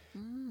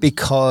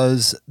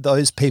 because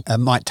those people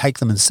might take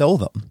them and sell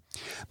them.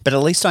 But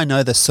at least I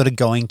know they're sort of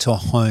going to a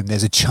home.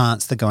 There's a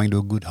chance they're going to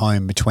a good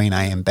home between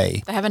A and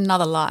B. They have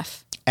another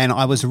life. And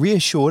I was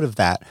reassured of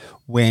that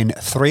when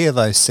 3 of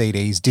those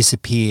CDs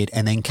disappeared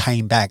and then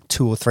came back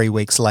 2 or 3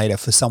 weeks later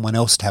for someone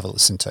else to have a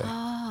listen to.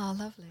 Oh,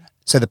 lovely.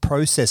 So the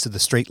process of the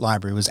street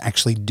library was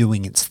actually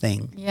doing its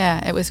thing.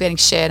 Yeah, it was getting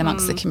shared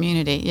amongst the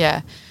community,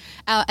 yeah.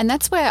 And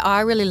that's where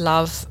I really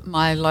love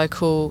my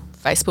local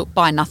Facebook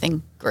Buy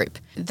Nothing group.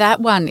 That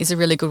one is a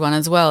really good one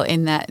as well,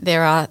 in that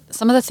there are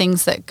some of the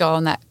things that go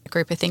on that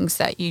group of things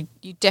that you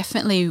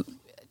definitely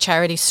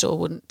charity store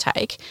wouldn't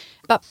take,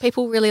 but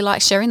people really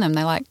like sharing them.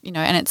 They like,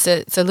 and it's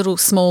a little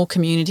small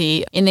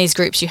community. In these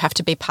groups, you have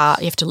to be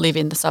you have to live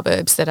in the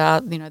suburbs that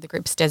are, the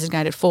group's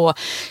designated for.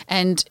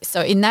 And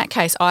so in that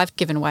case, I've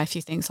given away a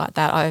few things like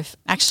that. I've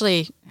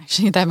actually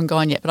they haven't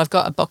gone yet, but I've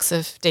got a box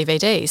of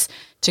DVDs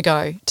to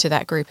go to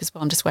that group as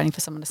well. I'm just waiting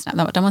for someone to snap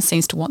them. No one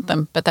seems to want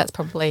them, but that's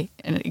probably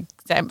an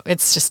example.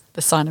 It's just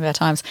the sign of our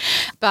times.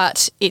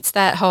 But it's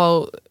that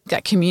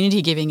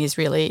community giving is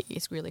really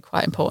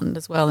quite important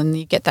as well. And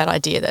you get that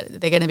idea that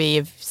they're going to be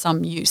of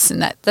some use,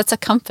 and that's a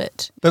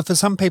comfort. But for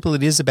some people,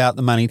 it is about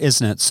the money,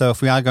 isn't it? So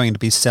if we are going to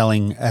be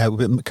selling,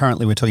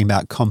 currently we're talking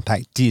about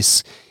compact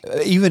discs,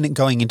 even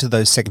going into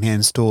those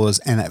secondhand stores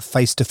and that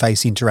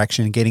face-to-face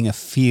interaction and getting a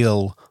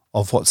feel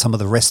of what some of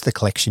the rest of the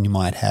collection you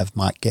might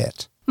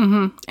get.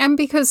 Mm-hmm. And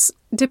because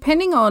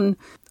depending on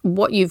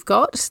what you've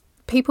got,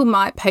 people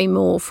might pay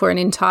more for an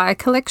entire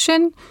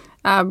collection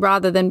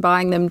rather than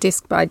buying them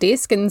disc by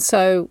disc. And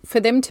so for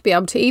them to be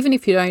able to, even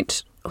if you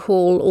don't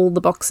haul all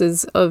the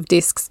boxes of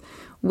discs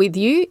with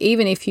you,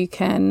 even if you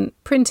can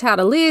print out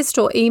a list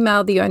or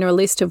email the owner a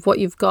list of what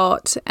you've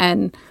got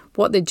and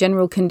what the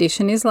general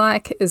condition is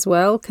like as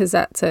well, because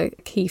that's a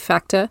key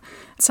factor.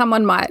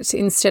 Someone might,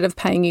 instead of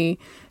paying you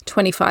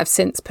 25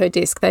 cents per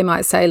disc, they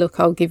might say, look,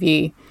 I'll give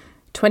you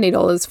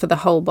 $20 for the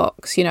whole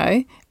box,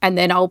 and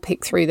then I'll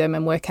pick through them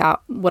and work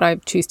out what I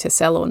choose to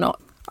sell or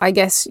not. I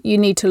guess you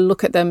need to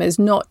look at them as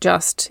not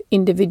just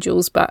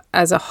individuals, but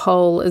as a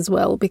whole as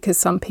well, because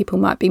some people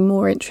might be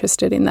more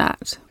interested in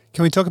that.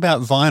 Can we talk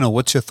about vinyl?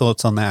 What's your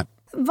thoughts on that?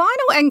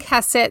 Vinyl and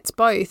cassettes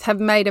both have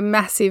made a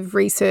massive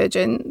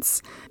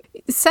resurgence.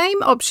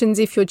 Same options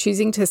if you're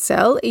choosing to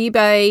sell.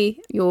 eBay,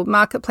 your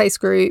marketplace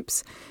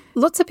groups.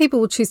 Lots of people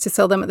will choose to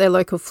sell them at their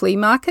local flea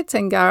markets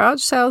and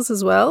garage sales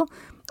as well.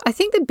 I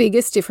think the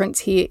biggest difference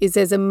here is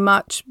there's a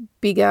much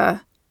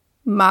bigger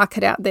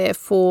market out there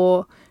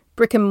for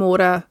brick and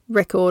mortar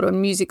record or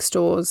music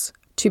stores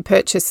to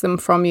purchase them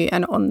from you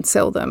and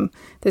on-sell them.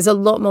 There's a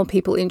lot more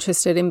people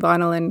interested in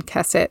vinyl and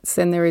cassettes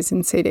than there is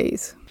in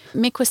CDs.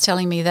 Mick was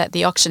telling me that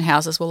the auction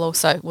houses will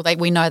also,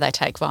 we know they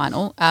take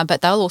vinyl,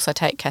 but they'll also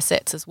take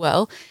cassettes as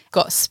well.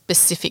 Got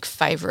specific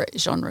favourite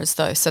genres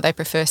though, so they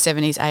prefer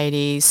 70s,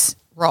 80s,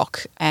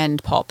 rock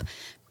and pop.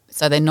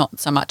 So they're not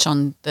so much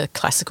on the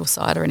classical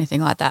side or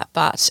anything like that.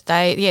 But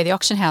the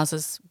auction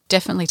houses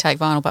definitely take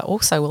vinyl, but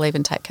also will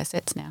even take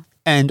cassettes now.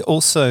 And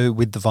also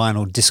with the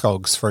vinyl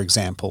Discogs, for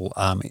example,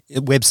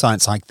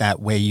 websites like that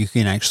where you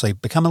can actually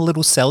become a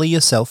little seller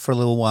yourself for a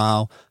little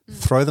while,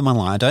 throw them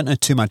online. I don't know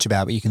too much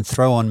about it, but you can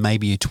throw on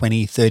maybe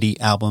 20, 30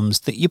 albums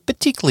that you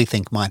particularly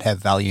think might have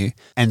value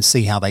and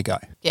see how they go.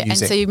 Yeah, and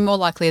so you're more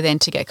likely then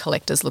to get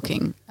collectors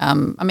looking.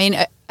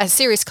 A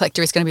serious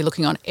collector is going to be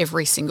looking on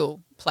every single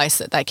place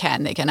that they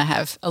can. They're going to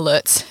have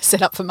alerts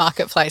set up for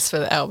Marketplace for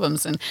the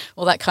albums and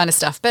all that kind of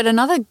stuff. But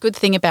another good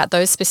thing about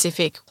those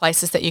specific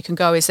places that you can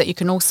go is that you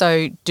can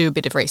also do a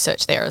bit of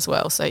research there as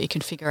well. So you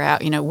can figure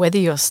out, whether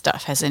your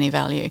stuff has any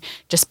value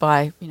just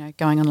by,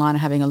 going online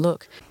and having a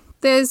look.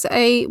 There's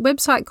a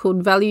website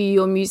called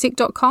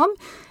valueyourmusic.com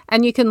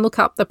and you can look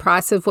up the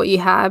price of what you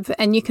have,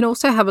 and you can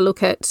also have a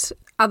look at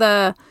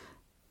other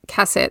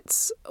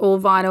cassettes or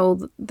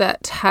vinyl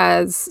that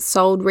has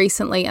sold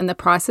recently and the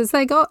prices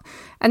they got.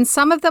 And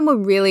some of them were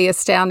really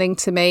astounding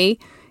to me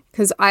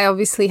because I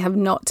obviously have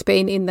not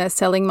been in the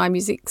selling my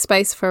music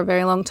space for a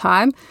very long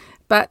time.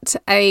 But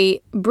a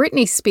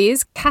Britney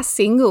Spears cast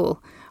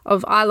single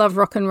of I Love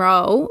Rock and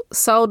Roll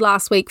sold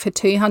last week for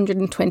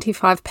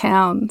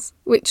 £225,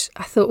 which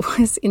I thought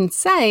was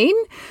insane.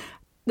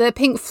 The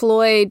Pink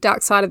Floyd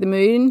Dark Side of the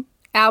Moon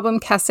album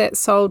cassette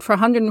sold for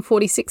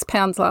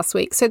 £146 last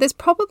week. So there's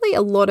probably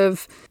a lot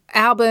of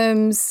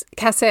albums,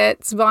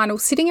 cassettes, vinyl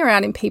sitting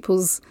around in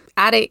people's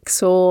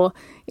attics or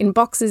in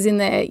boxes in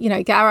their,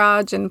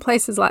 garage and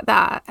places like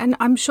that. And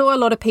I'm sure a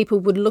lot of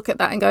people would look at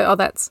that and go, oh,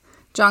 that's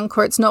junk,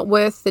 or it's not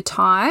worth the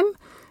time.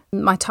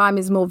 My time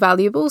is more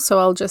valuable, so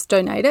I'll just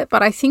donate it.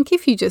 But I think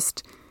if you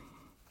just,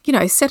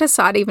 set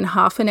aside even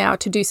half an hour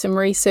to do some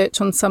research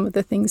on some of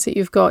the things that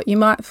you've got, you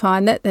might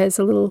find that there's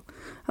a little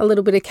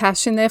bit of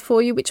cash in there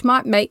for you, which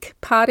might make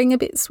parting a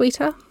bit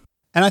sweeter.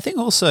 And I think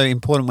also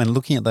important when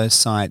looking at those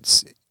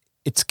sites,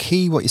 it's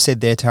key what you said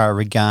there, Tara,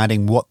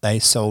 regarding what they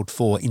sold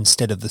for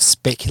instead of the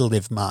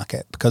speculative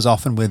market, because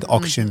often with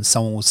auctions,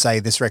 someone will say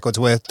this record's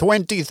worth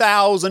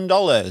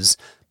 $20,000,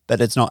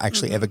 but it's not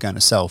actually ever going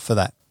to sell for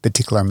that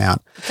particular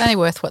amount. It's only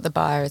worth what the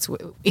buyer is,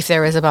 if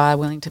there is a buyer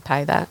willing to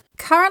pay that.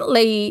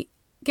 Currently,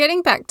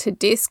 getting back to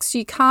discs,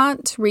 you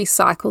can't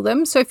recycle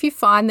them. So if you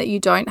find that you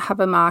don't have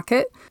a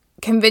market,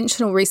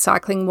 conventional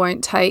recycling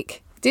won't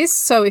take discs.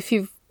 So if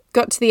you've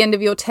got to the end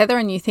of your tether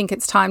and you think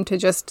it's time to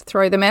just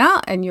throw them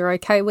out and you're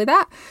okay with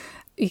that,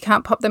 you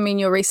can't pop them in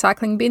your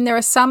recycling bin. There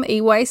are some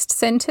e-waste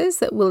centres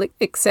that will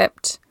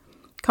accept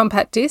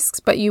compact discs,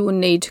 but you will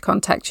need to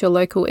contact your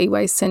local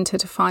e-waste centre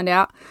to find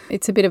out.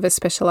 It's a bit of a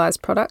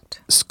specialised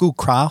product. School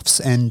crafts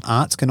and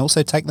arts can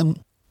also take them.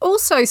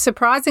 Also,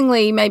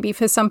 surprisingly, maybe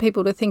for some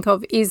people to think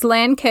of, is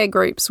land care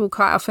groups will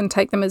quite often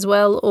take them as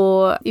well,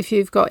 or if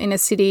you've got inner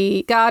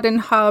city garden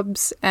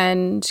hubs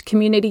and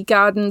community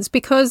gardens,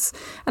 because,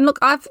 and look,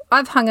 I've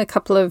hung a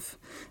couple of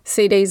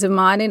CDs of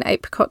mine in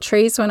apricot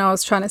trees when I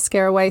was trying to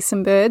scare away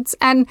some birds,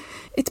 and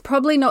it's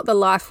probably not the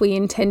life we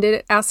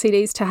intended our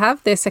CDs to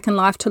have, their second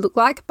life to look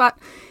like, but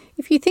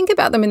if you think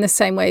about them in the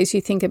same way as you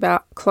think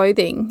about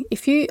clothing,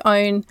 if you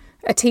own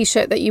a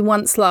t-shirt that you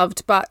once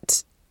loved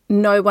but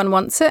no one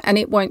wants it and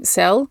it won't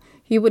sell,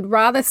 you would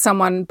rather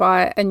someone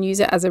buy and use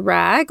it as a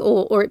rag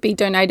or it be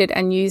donated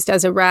and used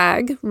as a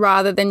rag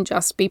rather than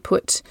just be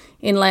put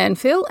in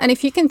landfill. And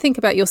if you can think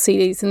about your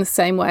CDs in the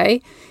same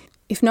way,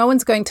 if no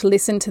one's going to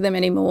listen to them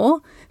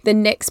anymore, the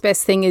next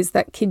best thing is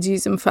that kids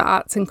use them for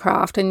arts and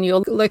craft and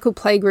your local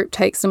playgroup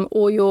takes them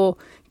or your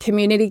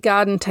community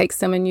garden takes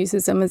them and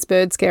uses them as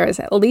bird scarers.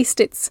 At least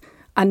it's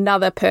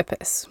another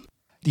purpose.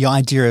 The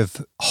idea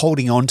of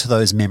holding on to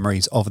those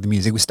memories of the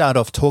music. We start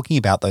off talking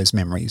about those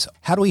memories.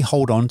 How do we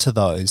hold on to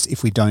those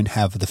if we don't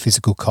have the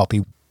physical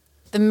copy?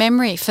 The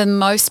memory, for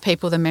most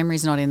people, the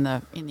memory's not in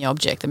the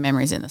object, the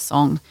memory's in the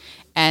song.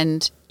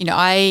 And,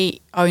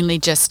 I only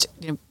just,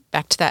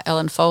 back to that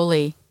Ellen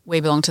Foley,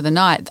 We Belong to the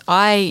Night,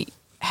 I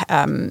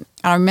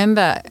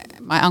remember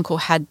my uncle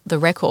had the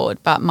record,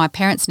 but my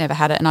parents never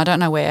had it, and I don't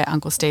know where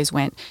Uncle Steve's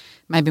went.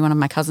 Maybe one of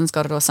my cousins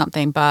got it or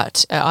something,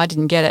 but I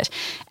didn't get it.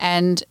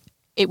 And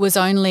it was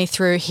only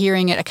through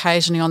hearing it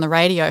occasionally on the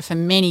radio for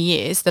many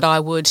years that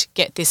I would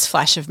get this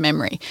flash of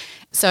memory.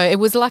 So it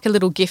was like a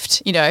little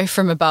gift,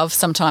 from above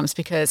sometimes,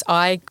 because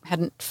I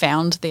hadn't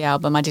found the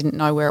album. I didn't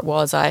know where it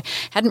was. I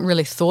hadn't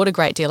really thought a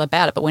great deal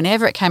about it. But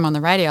whenever it came on the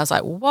radio, I was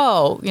like,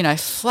 whoa,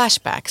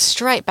 flashback,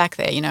 straight back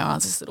there. I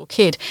was this little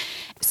kid.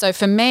 So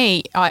for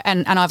me,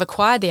 and I've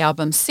acquired the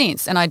album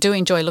since, and I do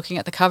enjoy looking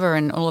at the cover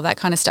and all of that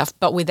kind of stuff.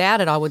 But without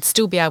it, I would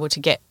still be able to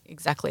get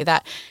exactly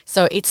that.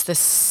 So it's the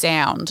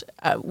sound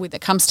when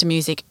it comes to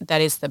music that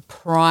is the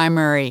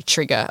primary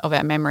trigger of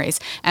our memories.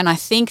 And I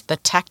think the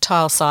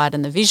tactile side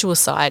and the visual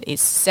side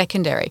is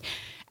secondary.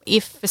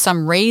 If for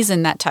some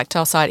reason that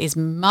tactile side is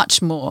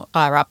much more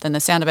higher up than the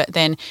sound of it,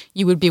 then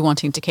you would be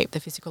wanting to keep the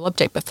physical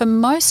object. But for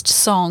most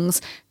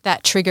songs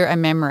that trigger a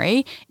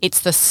memory,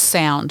 it's the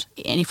sound.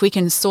 And if we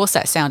can source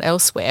that sound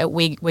elsewhere,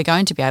 we're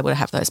going to be able to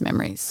have those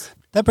memories.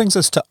 That brings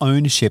us to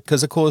ownership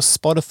because, of course,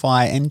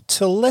 Spotify and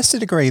to a lesser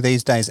degree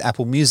these days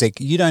Apple Music,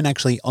 you don't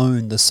actually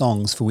own the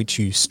songs for which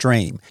you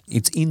stream.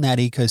 It's in that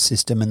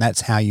ecosystem and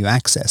that's how you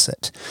access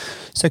it.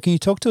 So can you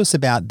talk to us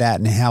about that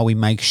and how we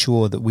make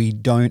sure that we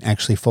don't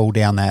actually fall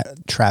down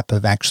that trap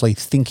of actually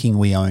thinking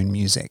we own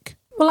music?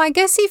 Well, I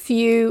guess if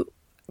you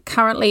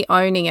currently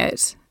owning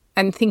it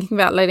and thinking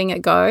about letting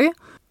it go,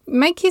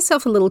 make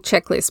yourself a little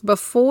checklist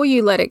before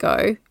you let it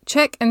go.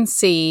 Check and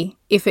see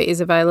if it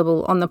is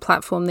available on the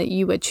platform that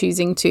you are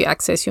choosing to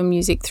access your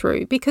music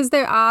through, because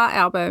there are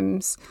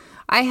albums.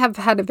 I have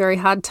had a very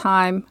hard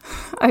time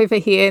over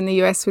here in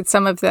the US with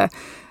some of the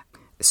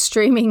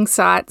streaming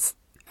sites,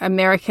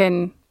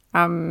 American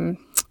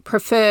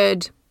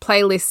preferred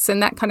playlists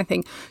and that kind of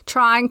thing,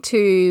 trying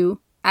to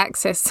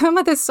access some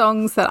of the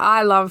songs that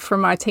I love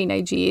from my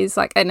teenage years,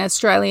 like an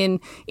Australian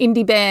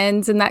indie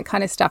bands and that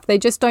kind of stuff. They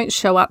just don't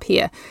show up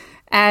here.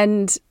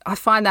 And I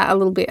find that a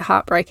little bit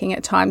heartbreaking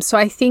at times. So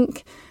I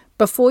think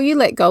before you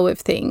let go of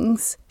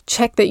things,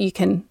 check that you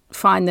can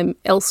find them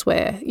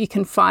elsewhere. You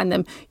can find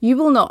them. You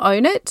will not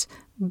own it,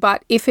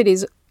 but if it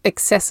is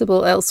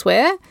accessible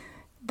elsewhere,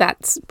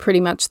 that's pretty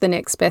much the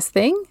next best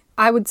thing.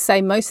 I would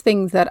say most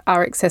things that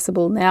are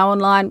accessible now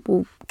online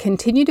will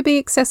continue to be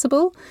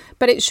accessible,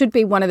 but it should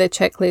be one of the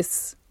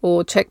checklists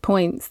or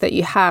checkpoints that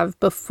you have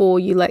before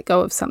you let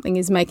go of something,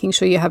 is making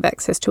sure you have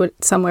access to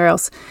it somewhere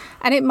else.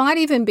 And it might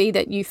even be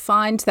that you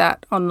find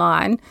that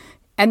online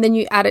and then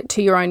you add it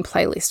to your own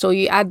playlist, or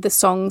you add the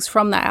songs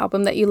from that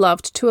album that you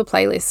loved to a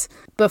playlist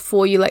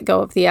before you let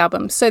go of the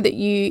album, so that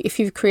if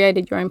you've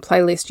created your own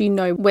playlist, you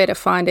know where to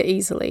find it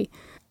easily.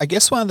 I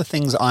guess one of the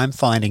things I'm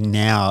finding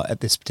now at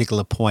this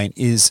particular point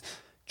is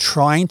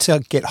trying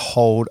to get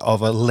hold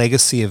of a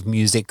legacy of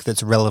music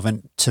that's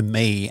relevant to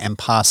me and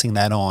passing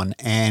that on.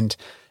 And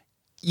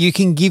you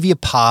can give your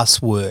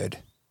password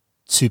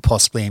to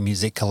possibly a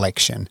music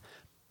collection,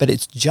 but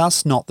it's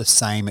just not the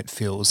same, it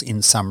feels,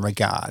 in some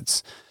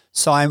regards.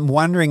 So I'm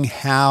wondering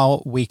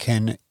how we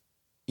can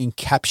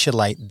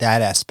encapsulate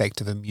that aspect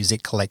of a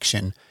music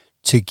collection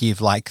to give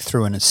like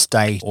through an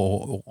estate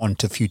or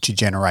onto future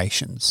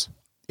generations,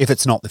 if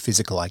it's not the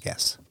physical, I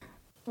guess.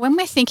 When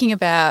we're thinking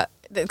about,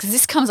 because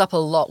this comes up a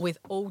lot with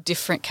all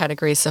different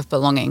categories of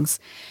belongings,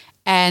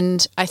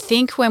 and I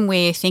think when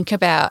we think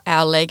about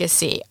our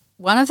legacy,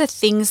 one of the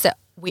things that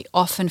we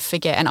often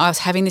forget, and I was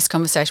having this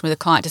conversation with a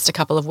client just a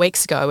couple of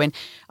weeks ago, and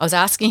I was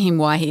asking him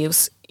we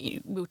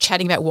were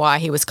chatting about why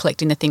he was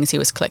collecting the things he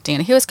was collecting,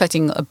 and he was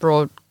collecting a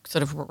broad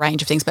sort of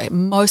range of things, but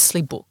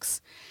mostly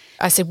books.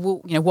 I said,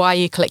 well, why are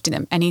you collecting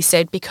them? And he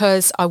said,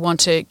 because I want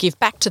to give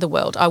back to the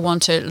world. I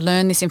want to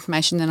learn this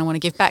information and I want to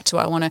give back to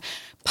it. I want to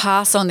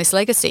pass on this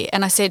legacy.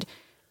 And I said,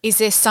 is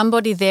there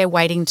somebody there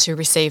waiting to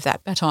receive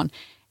that baton?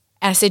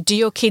 And I said, do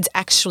your kids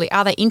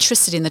are they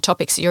interested in the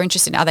topics that you're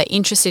interested in? Are they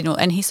interested in?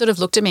 And he sort of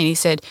looked at me and he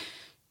said,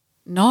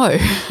 no.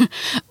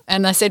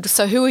 And I said,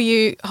 so who are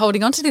you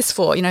holding on to this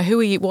for?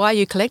 Why are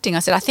you collecting? I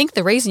said, I think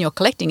the reason you're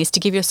collecting is to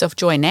give yourself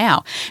joy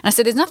now. And I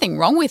said, there's nothing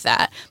wrong with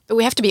that, but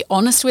we have to be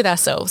honest with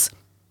ourselves.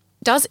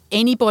 Does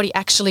anybody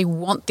actually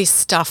want this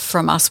stuff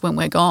from us when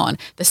we're gone?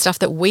 The stuff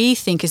that we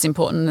think is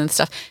important and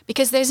stuff,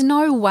 because there's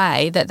no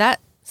way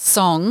that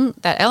song,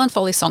 that Ellen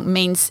Foley song,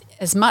 means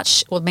as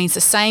much or means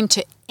the same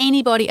to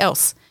anybody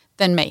else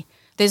than me.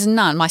 There's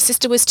none. My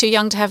sister was too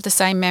young to have the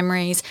same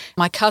memories.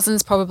 My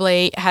cousins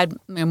probably had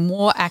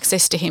more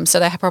access to him,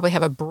 so they probably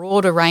have a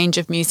broader range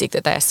of music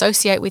that they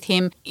associate with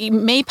him.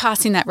 Me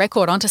passing that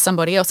record on to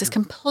somebody else is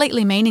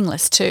completely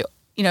meaningless to,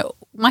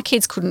 my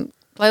kids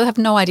they'll have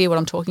no idea what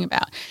I'm talking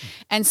about.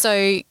 And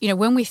so,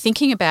 when we're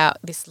thinking about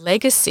this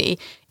legacy,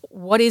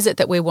 what is it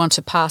that we want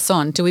to pass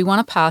on? Do we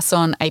want to pass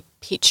on a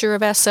picture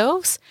of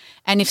ourselves?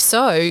 And if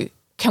so,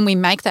 can we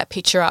make that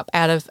picture up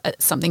out of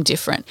something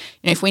different?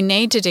 If we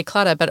need to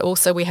declutter, but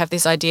also we have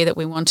this idea that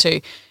we want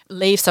to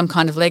leave some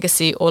kind of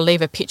legacy or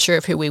leave a picture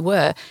of who we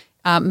were,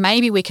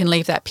 maybe we can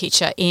leave that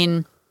picture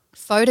in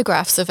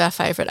photographs of our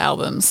favourite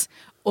albums,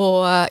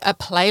 or a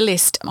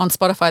playlist on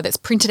Spotify that's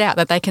printed out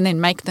that they can then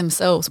make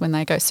themselves when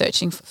they go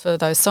searching for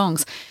those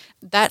songs.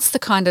 That's the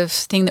kind of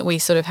thing that we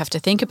sort of have to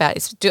think about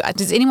is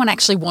does anyone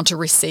actually want to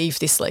receive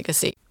this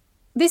legacy?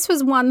 This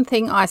was one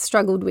thing I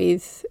struggled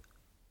with.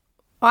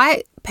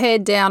 I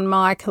pared down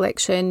my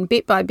collection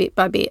bit by bit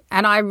by bit,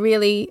 and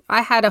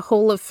I had a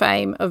Hall of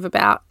Fame of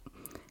about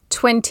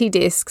 20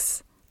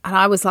 discs, and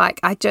I was like,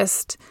 I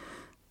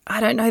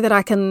don't know that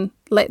I can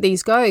let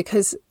these go,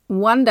 because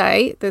one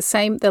day,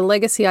 the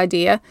legacy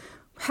idea,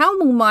 how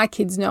will my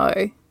kids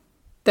know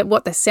that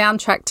what the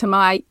soundtrack to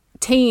my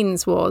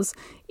teens was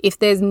if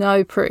there's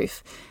no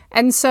proof?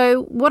 And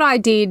so what I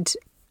did,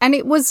 and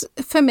it was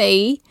for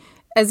me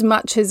as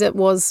much as it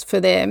was for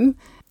them,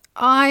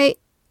 I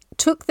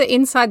took the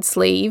inside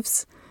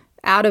sleeves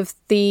out of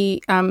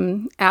the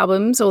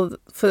albums, or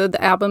for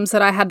the albums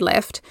that I had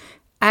left,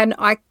 and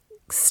I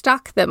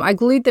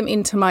glued them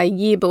into my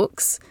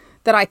yearbooks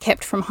that I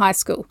kept from high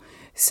school.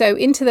 So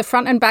into the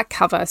front and back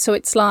cover. So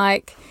it's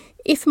like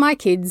if my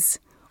kids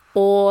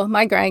or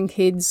my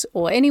grandkids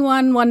or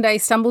anyone one day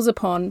stumbles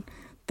upon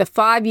the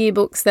 5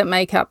 yearbooks that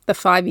make up the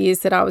 5 years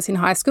that I was in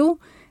high school,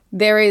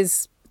 there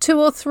is 2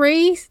 or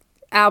 3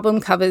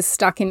 album covers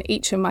stuck in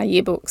each of my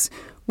yearbooks,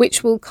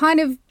 which will kind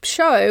of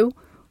show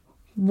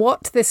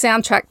what the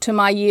soundtrack to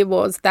my year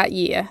was that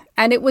year.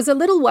 And it was a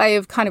little way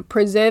of kind of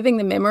preserving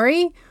the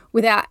memory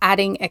without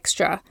adding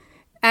extra.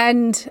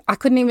 And I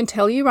couldn't even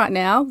tell you right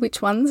now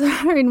which ones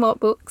are in what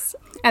books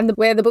and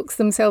where the books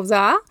themselves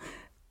are.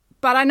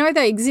 But I know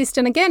they exist.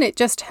 And again, it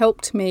just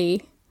helped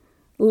me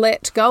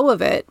let go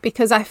of it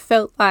because I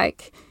felt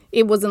like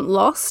it wasn't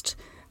lost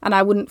and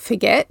I wouldn't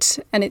forget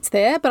and it's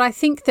there. But I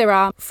think there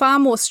are far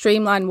more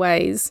streamlined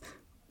ways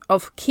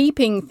of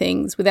keeping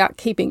things without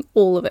keeping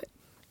all of it.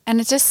 And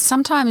it's just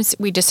sometimes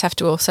we just have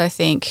to also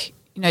think,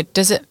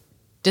 does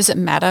it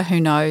matter?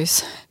 Who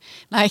knows?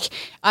 Like,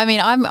 I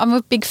mean, I'm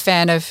a big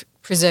fan of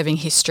preserving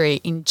history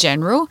in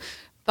general,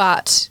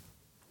 but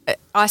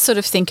I sort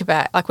of think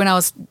about, like when I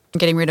was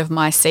getting rid of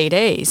my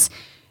CDs,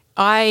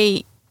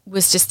 I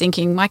was just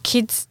thinking my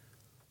kids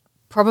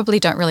probably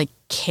don't really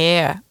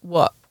care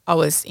what I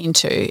was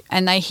into,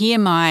 and they hear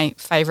my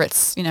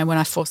favourites, when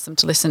I force them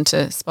to listen to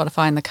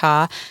Spotify in the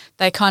car,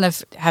 they kind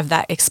of have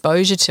that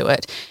exposure to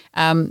it.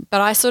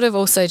 But I sort of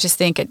also just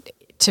think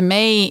to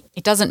me,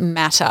 it doesn't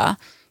matter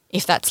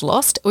if that's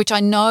lost, which I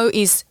know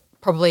is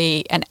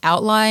probably an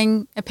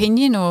outlying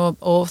opinion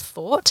or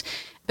thought,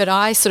 but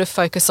I sort of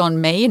focus on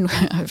me, and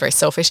I'm very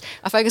selfish.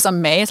 I focus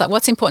on me. It's like,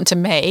 what's important to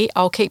me?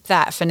 I'll keep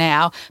that for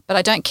now, but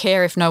I don't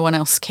care if no one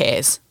else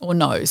cares or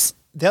knows.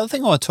 The other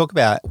thing I want to talk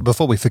about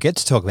before we forget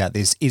to talk about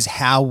this is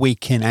how we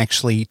can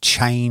actually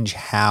change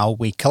how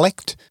we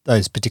collect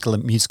those particular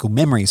musical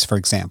memories, for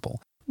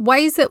example.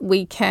 Ways that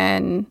we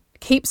can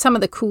keep some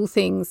of the cool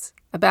things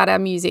about our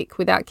music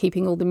without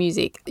keeping all the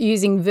music,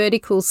 using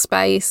vertical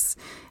space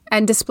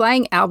and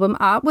displaying album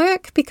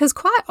artwork, because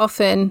quite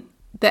often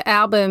the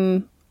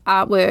album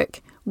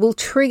artwork will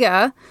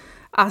trigger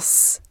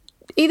us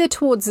either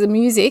towards the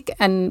music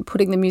and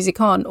putting the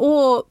music on,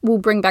 or will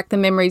bring back the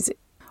memories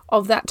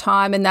of that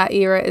time and that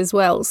era as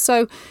well.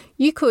 So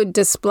you could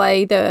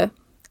display the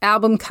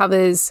album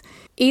covers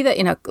either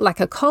in a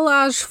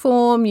collage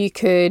form. You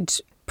could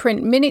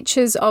print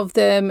miniatures of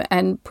them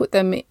and put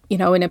them,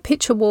 in a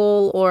picture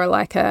wall or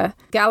like a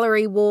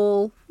gallery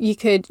wall. You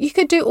could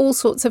do all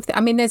sorts of things. I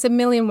mean, there's a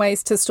million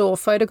ways to store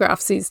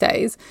photographs these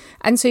days.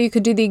 And so you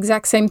could do the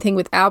exact same thing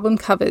with album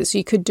covers.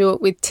 You could do it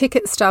with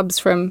ticket stubs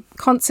from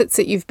concerts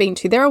that you've been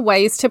to. There are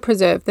ways to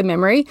preserve the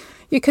memory.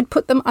 You could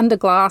put them under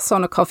glass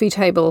on a coffee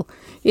table.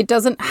 It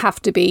doesn't have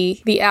to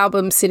be the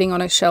album sitting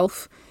on a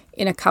shelf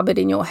in a cupboard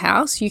in your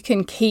house. You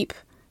can keep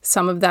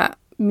some of that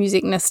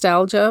music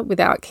nostalgia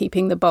without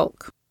keeping the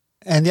bulk.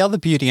 And the other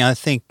beauty, I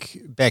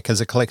think, Beck,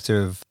 as a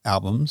collector of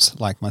albums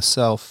like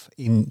myself,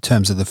 in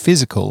terms of the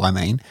physical,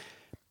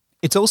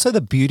 it's also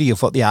the beauty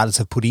of what the artists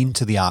have put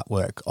into the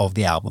artwork of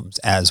the albums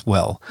as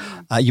well.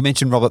 You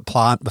mentioned Robert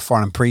Plant before,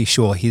 and I'm pretty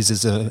sure his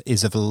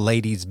is of a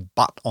lady's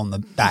butt on the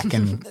back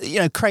and,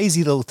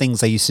 crazy little things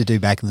they used to do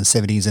back in the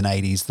 70s and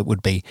 80s that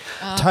would be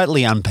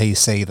totally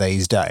un-PC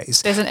these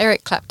days. There's an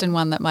Eric Clapton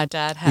one that my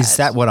dad had. Is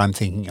that what I'm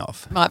thinking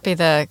of? Might be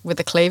with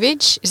the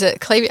cleavage. Is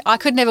it cleavage? I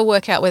could never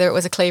work out whether it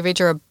was a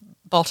cleavage or a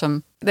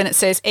bottom. Then it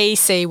says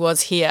EC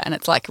was here, and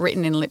it's like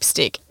written in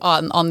lipstick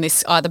on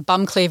this either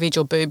bum cleavage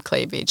or boob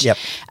cleavage. Yep.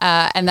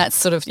 And that's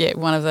sort of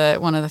one of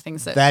the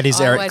things that is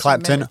I Eric always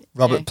Clapton. remember.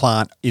 Robert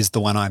Plant is the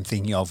one I'm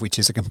thinking of, which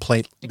is a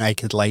complete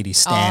naked lady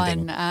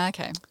standing.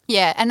 Okay.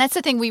 Yeah, and that's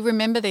the thing, we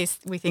remember these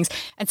things.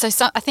 And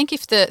so I think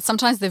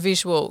sometimes the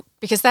visual,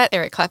 because that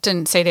Eric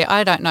Clapton CD,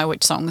 I don't know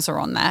which songs are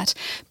on that,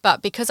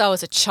 but because I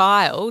was a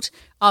child,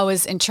 I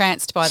was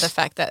entranced by the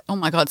fact that, oh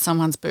my God,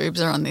 someone's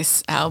boobs are on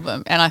this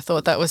album. And I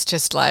thought that was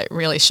just like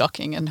really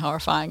shocking and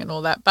horrifying and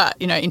all that, but,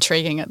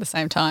 intriguing at the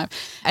same time.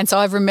 And so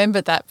I've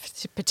remembered that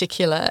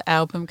particular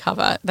album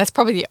cover. That's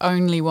probably the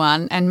only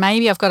one. And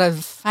maybe I've got a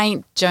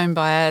faint Joan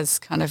Baez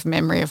kind of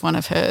memory of one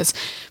of hers.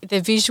 The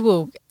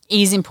visual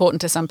is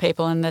important to some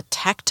people, and the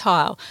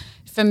tactile.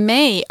 For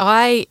me,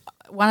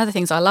 one of the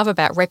things I love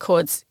about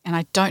records, and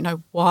I don't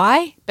know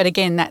why, but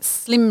again, that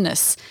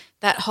slimness,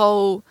 that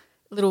whole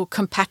little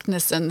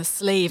compactness in the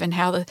sleeve and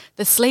how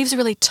the sleeves are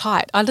really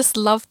tight. I just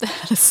love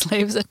that the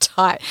sleeves are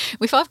tight.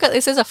 If I've got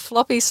this as a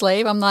floppy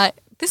sleeve, I'm like,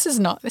 this is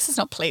not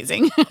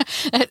pleasing.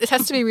 It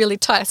has to be really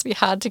tight. It has to be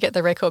hard to get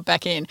the record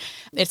back in.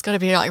 It's got to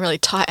be like really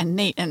tight and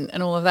neat and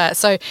all of that.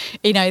 So,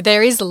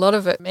 there is a lot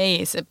of it. Me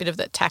is a bit of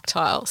the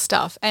tactile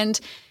stuff. And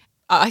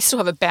I still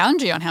have a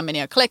boundary on how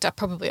many I collect. I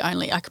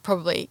could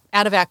probably,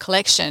 out of our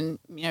collection,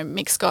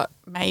 Mick's got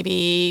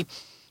maybe,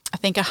 I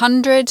think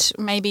 100,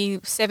 maybe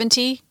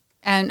 70.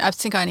 And I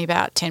think only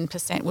about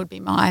 10% would be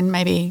mine,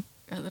 maybe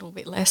a little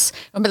bit less,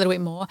 a little bit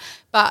more.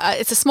 But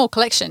it's a small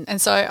collection. And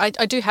so I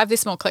do have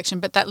this small collection,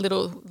 but that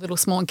little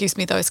small gives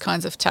me those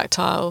kinds of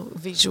tactile,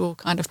 visual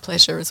kind of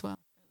pleasure as well.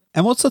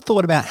 And what's the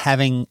thought about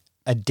having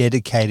a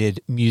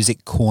dedicated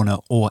music corner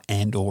or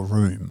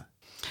room?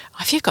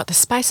 If you've got the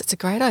space, it's a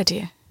great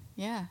idea.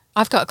 Yeah.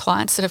 I've got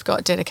clients that have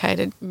got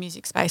dedicated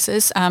music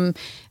spaces.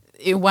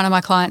 One of my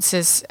clients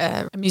is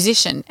a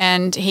musician,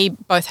 and he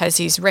both has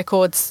his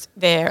records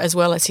there as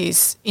well as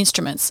his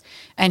instruments.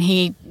 And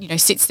he,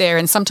 sits there,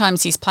 and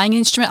sometimes he's playing an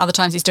instrument, other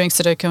times he's doing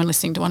Sudoku and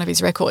listening to one of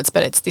his records.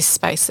 But it's this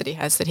space that he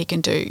has that he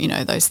can do,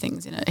 those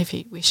things in it if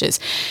he wishes.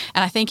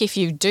 And I think if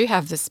you do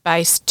have the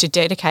space to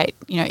dedicate,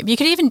 you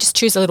could even just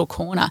choose a little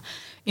corner.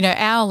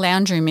 Our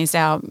lounge room is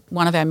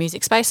one of our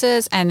music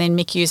spaces, and then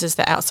Mick uses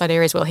the outside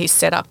area as well. He's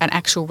set up an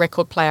actual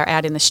record player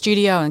out in the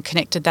studio and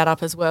connected that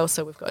up as well.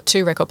 So we've got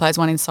 2 record players,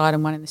 one inside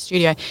and one in the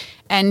studio.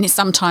 And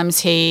sometimes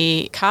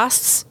he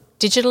casts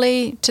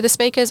digitally to the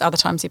speakers, other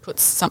times he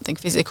puts something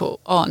physical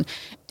on.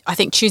 I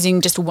think choosing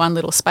just one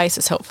little space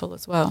is helpful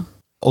as well.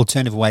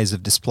 Alternative ways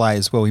of display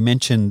as well. We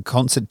mentioned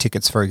concert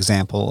tickets, for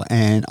example,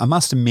 and I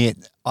must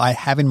admit I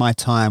have in my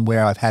time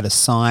where I've had a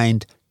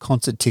signed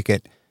concert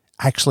ticket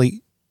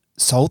actually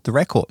sold the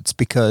records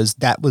because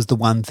that was the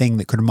one thing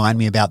that could remind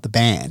me about the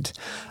band.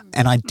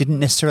 And I didn't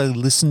necessarily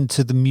listen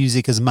to the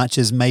music as much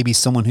as maybe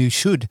someone who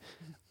should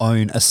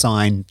own a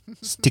signed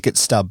ticket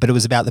stub, but it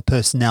was about the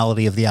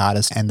personality of the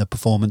artist and the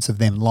performance of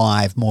them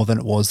live more than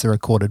it was the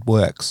recorded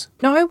works.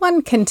 No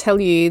one can tell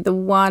you the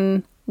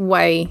one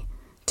way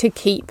to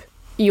keep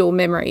your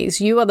memories.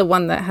 You are the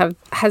one that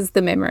has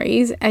the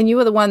memories, and you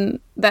are the one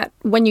that,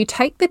 when you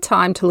take the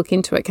time to look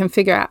into it, can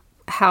figure out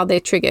how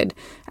they're triggered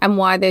and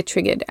why they're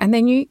triggered, and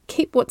then you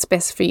keep what's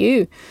best for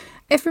you.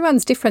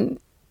 Everyone's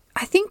different.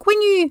 I think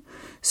when you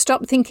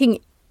stop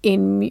thinking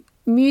in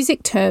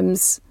music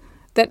terms,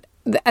 that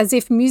as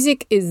if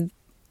music is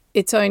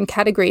its own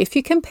category, if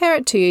you compare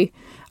it to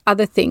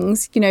other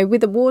things,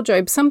 with a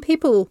wardrobe, some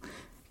people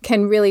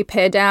can really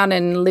pare down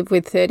and live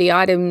with 30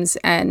 items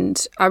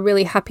and are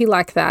really happy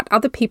like that.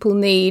 Other people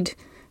need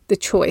the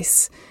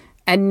choice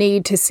and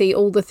need to see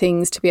all the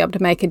things to be able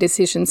to make a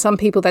decision. Some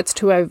people, that's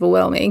too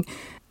overwhelming.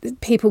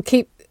 People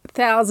keep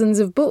thousands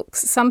of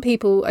books. Some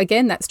people,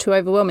 again, that's too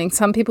overwhelming.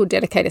 Some people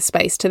dedicate a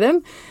space to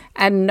them,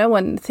 and no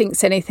one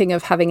thinks anything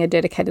of having a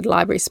dedicated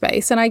library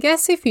space. And I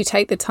guess if you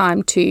take the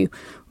time to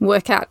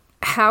work out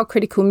how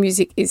critical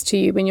music is to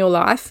you in your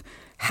life,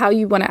 how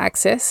you want to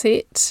access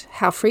it,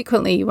 how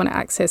frequently you want to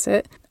access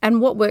it,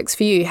 and what works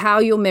for you, how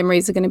your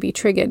memories are going to be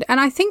triggered. And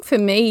I think for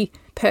me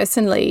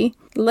personally,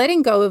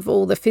 letting go of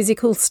all the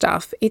physical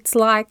stuff, it's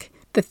like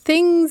the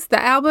things,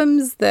 the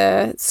albums,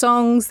 the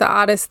songs, the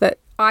artists that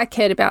I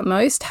cared about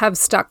most have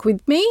stuck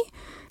with me,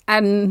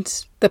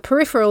 and the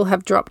peripheral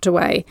have dropped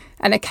away.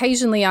 And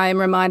occasionally I am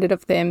reminded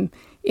of them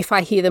if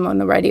I hear them on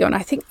the radio and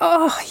I think,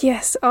 oh,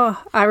 yes,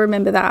 I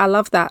remember that. I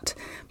love that.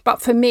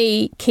 But for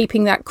me,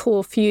 keeping that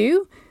core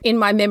few in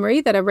my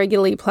memory that are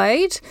regularly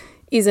played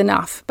is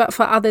enough. But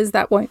for others,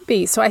 that won't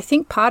be. So I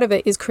think part of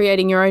it is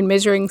creating your own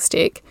measuring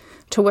stick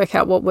to work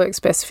out what works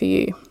best for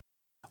you.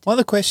 One of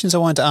the questions I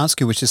wanted to ask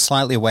you, which is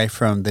slightly away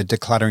from the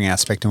decluttering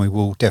aspect, and we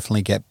will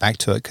definitely get back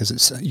to it because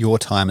it's your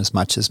time as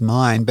much as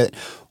mine, but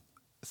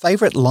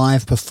favourite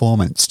live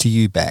performance to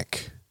you,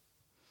 Beck?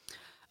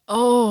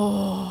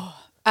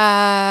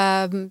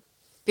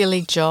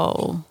 Billy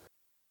Joel.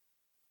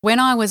 When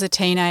I was a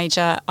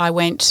teenager, I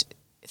went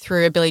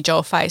through a Billy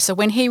Joel phase. So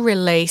when he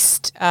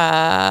released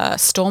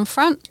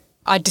Stormfront,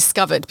 I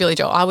discovered Billy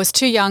Joel. I was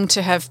too young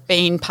to have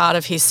been part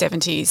of his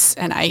 70s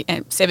and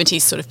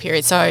 70s sort of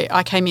period. So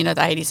I came in at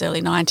the 80s,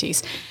 early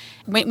 90s.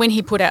 When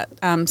he put out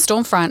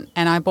Stormfront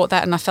and I bought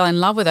that and I fell in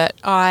love with it,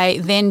 I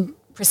then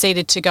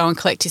proceeded to go and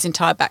collect his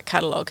entire back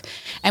catalogue.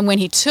 And when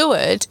he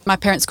toured, my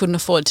parents couldn't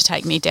afford to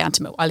take me down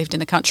to Melbourne. I lived in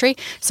the country,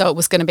 so it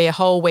was going to be a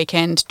whole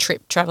weekend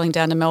trip travelling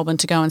down to Melbourne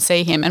to go and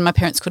see him, and my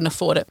parents couldn't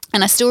afford it.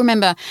 And I still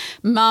remember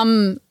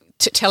Mum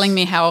telling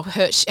me how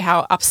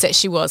upset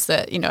she was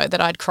that that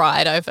I'd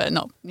cried over her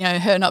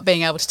not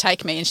being able to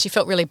take me, and she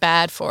felt really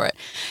bad for it.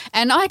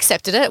 And I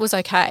accepted it; it was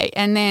okay.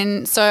 And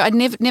then so I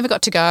never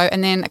got to go.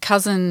 And then a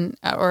cousin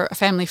or a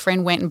family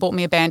friend went and bought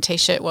me a band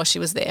T-shirt while she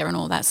was there and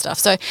all that stuff.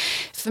 So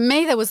for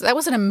me, that was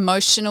an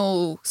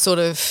emotional sort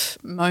of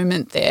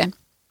moment there,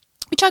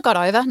 which I got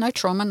over, no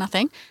trauma,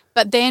 nothing.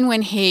 But then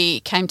when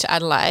he came to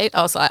Adelaide,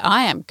 I was like,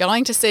 I am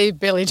going to see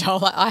Billy Joel.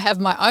 Like, I have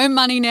my own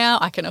money now.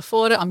 I can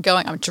afford it. I'm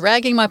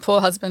dragging my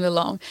poor husband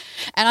along.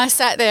 And I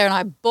sat there and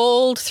I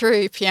bawled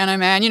through Piano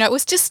Man. You know, it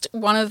was just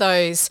one of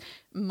those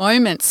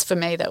moments for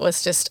me that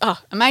was just,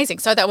 amazing.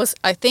 So that was,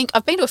 I think,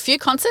 I've been to a few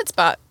concerts,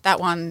 but that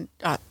one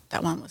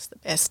was the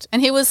best.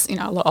 And he was, you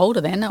know, a lot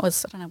older then. That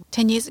was,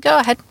 10 years ago.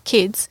 I had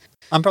kids.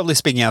 I'm probably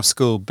speaking out of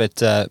school,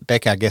 but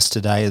Beck, our guest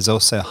today, has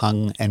also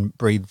hung and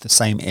breathed the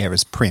same air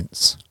as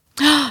Prince.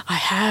 I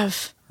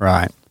have.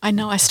 Right. I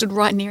know. I stood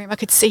right near him. I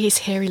could see his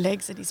hairy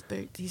legs and his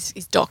boots,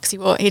 his docks. He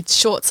had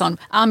shorts on,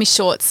 army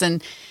shorts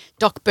and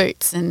dock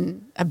boots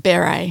and a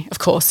beret. Of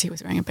course, he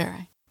was wearing a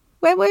beret.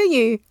 Where were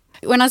you?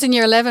 When I was in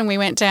year 11, we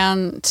went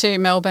down to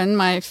Melbourne.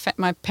 My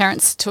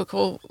parents took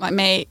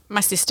me,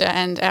 my sister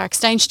and our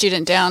exchange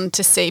student down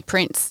to see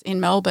Prince in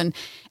Melbourne.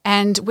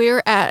 And we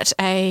were at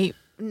a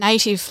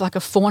native, like a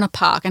fauna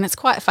park, and it's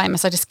quite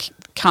famous. I just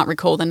can't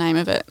recall the name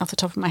of it off the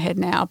top of my head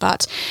now,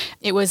 but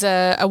it was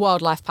a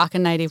wildlife park, a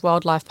native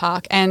wildlife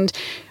park. And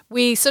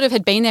we sort of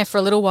had been there for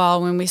a little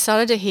while when we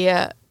started to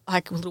hear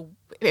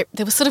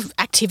there was sort of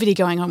activity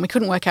going on. We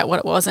couldn't work out what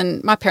it was,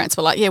 and my parents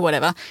were like, yeah,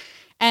 whatever.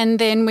 And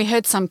then we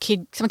heard some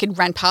kid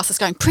ran past us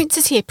going, Prince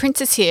is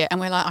here. And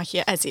we're like, oh,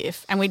 yeah, as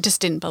if. And we just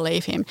didn't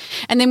believe him.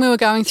 And then we were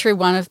going through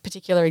one of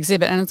particular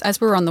exhibit, and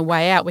as we were on the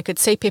way out, we could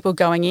see people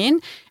going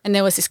in, and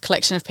there was this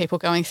collection of people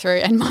going through.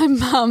 And my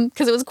mum,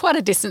 because it was quite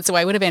a distance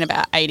away, would have been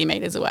about 80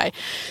 metres away.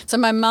 So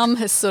my mum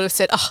has sort of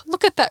said, oh,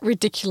 look at that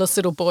ridiculous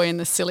little boy in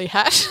the silly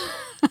hat.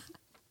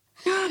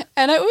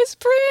 And it was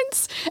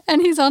Prince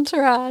and his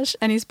entourage,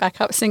 and his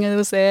backup singer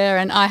was there,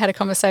 and I had a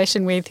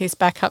conversation with his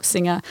backup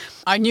singer.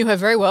 I knew her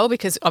very well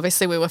because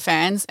obviously we were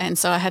fans, and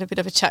so I had a bit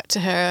of a chat to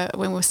her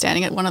when we were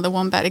standing at one of the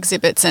Wombat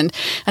exhibits, and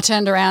I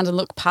turned around and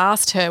looked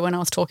past her when I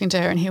was talking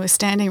to her, and he was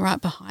standing right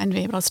behind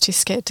me, but I was too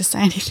scared to say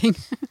anything.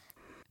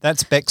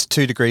 That's Beck's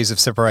 2 degrees of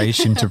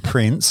separation to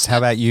Prince. How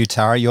about you,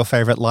 Tara? Your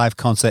favourite live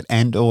concert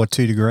and or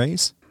 2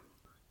 degrees?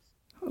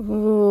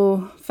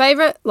 Ooh,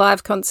 favourite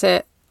live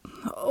concert?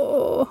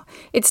 Oh,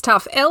 it's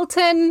tough.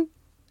 Elton.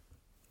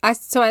 I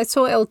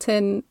saw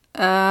Elton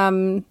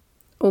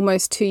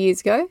almost 2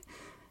 years ago.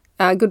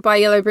 Goodbye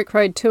Yellow Brick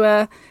Road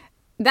tour.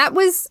 That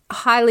was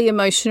highly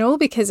emotional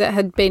because it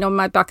had been on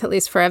my bucket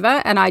list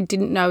forever, and I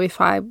didn't know if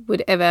I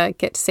would ever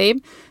get to see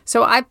him.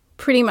 So I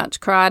pretty much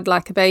cried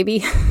like a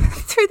baby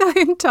through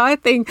the entire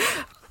thing.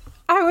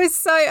 I was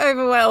so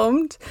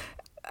overwhelmed.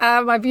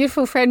 My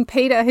beautiful friend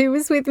Peter, who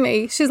was with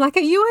me, she's like,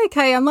 are you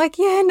okay? I'm like,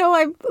 yeah, no,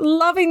 I'm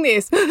loving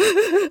this.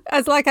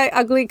 As like I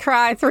ugly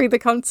cry through the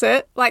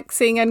concert, like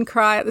sing and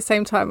cry at the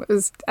same time. It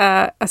was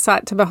a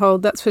sight to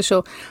behold, that's for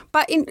sure.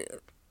 But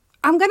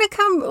I'm going to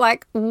come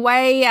like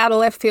way out of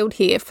left field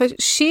here. For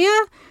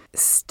sheer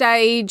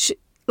stage,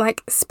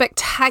 like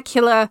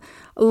spectacular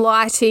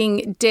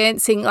lighting,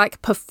 dancing,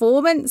 like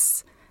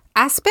performance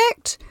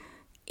aspect,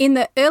 in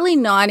the early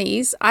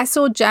 90s, I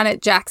saw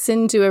Janet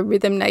Jackson do a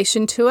Rhythm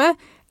Nation tour,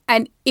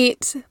 and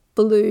it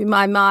blew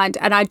my mind.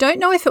 And I don't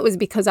know if it was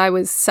because I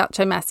was such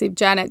a massive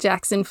Janet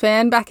Jackson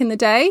fan back in the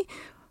day,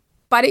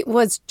 but it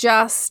was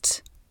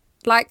just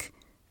like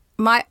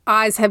my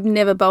eyes have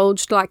never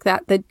bulged like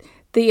that.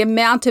 The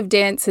amount of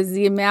dancers,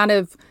 the amount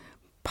of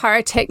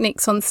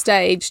pyrotechnics on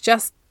stage,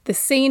 just the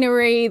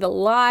scenery, the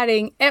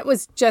lighting, it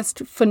was just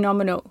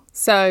phenomenal.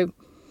 So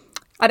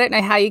I don't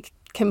know how you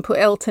can put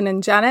Elton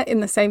and Janet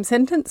in the same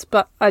sentence,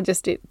 but I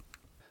just did.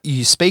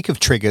 You speak of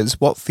triggers.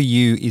 What for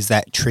you is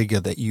that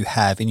trigger that you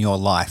have in your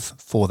life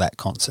for that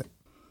concert?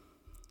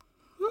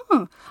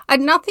 I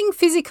had nothing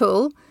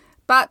physical,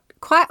 but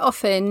quite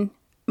often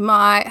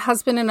my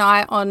husband and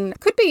I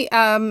could be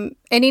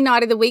any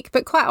night of the week,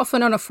 but quite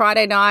often on a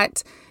Friday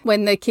night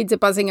when the kids are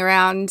buzzing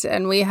around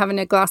and we're having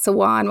a glass of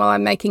wine while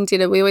I'm making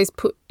dinner, we always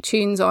put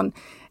tunes on.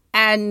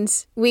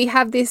 And we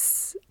have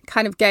this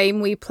kind of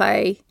game we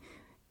play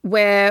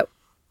where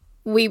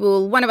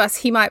one of us,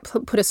 he might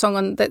put a song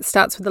on that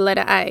starts with the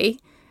letter A,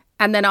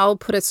 and then I'll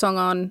put a song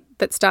on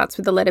that starts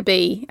with the letter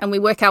B, and we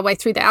work our way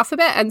through the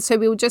alphabet, and so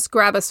we'll just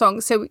grab a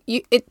song. So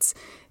it's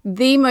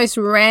the most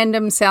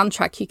random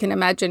soundtrack you can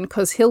imagine,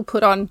 because he'll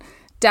put on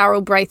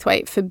Daryl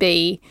Braithwaite for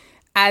B,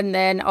 and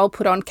then I'll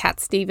put on Cat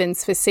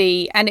Stevens for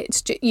C, and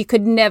it's you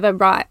could never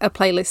write a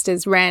playlist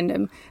as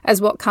random as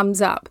what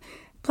comes up.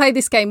 Play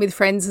this game with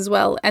friends as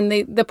well, and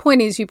the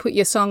point is you put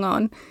your song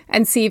on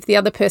and see if the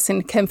other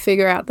person can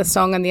figure out the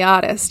song and the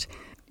artist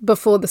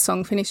before the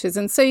song finishes,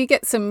 and so you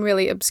get some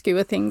really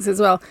obscure things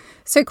as well.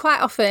 So quite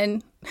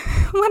often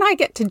when I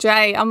get to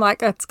J, I'm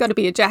like, oh, it's got to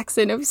be a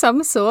Jackson of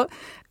some sort,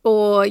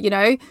 or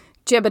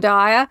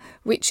Jebediah,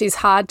 which is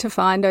hard to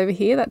find over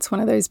here. That's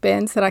one of those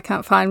bands that I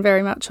can't find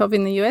very much of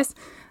in the US.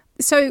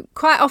 So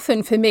quite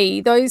often for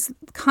me, those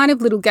kind of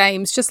little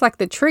games, just like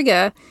the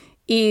trigger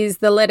is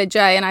the letter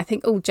J, and I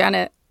think, oh,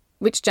 Janet,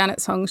 which Janet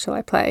song shall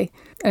I play?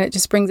 And it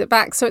just brings it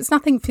back. So it's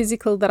nothing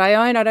physical that I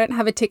own. I don't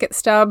have a ticket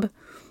stub.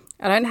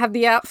 I don't have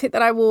the outfit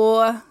that I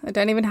wore. I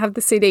don't even have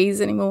the CDs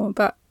anymore,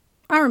 but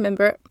I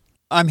remember it.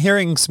 I'm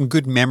hearing some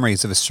good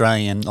memories of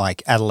Australian,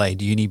 like Adelaide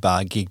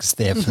Unibar gigs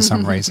there for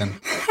some reason.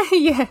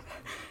 Yeah.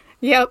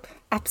 Yep,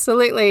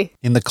 absolutely.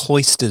 In the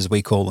cloisters,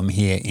 we call them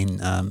here in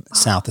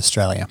South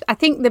Australia. I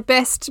think the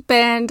best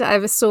band I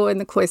ever saw in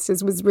the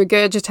cloisters was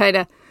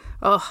Regurgitator.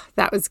 Oh,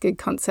 that was a good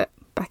concert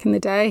back in the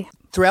day.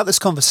 Throughout this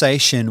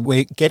conversation,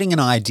 we're getting an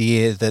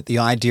idea that the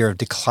idea of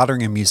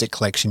decluttering a music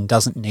collection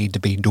doesn't need to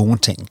be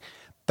daunting,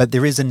 but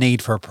there is a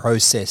need for a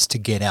process to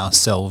get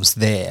ourselves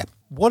there.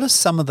 What are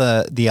some of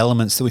the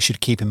elements that we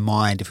should keep in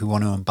mind if we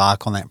want to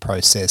embark on that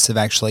process of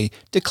actually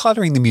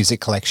decluttering the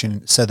music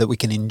collection so that we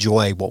can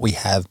enjoy what we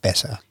have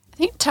better? I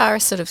think Tara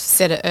sort of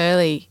said it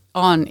early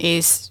on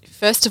is,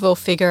 first of all,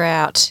 figure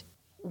out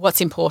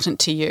what's important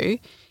to you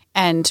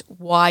and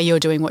why you're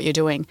doing what you're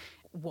doing.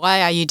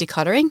 Why are you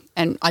decluttering?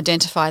 And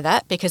identify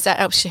that, because that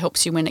actually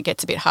helps you when it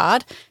gets a bit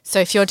hard. So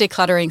if you're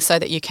decluttering so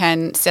that you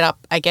can set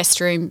up a guest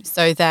room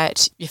so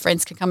that your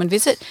friends can come and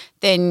visit,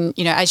 then,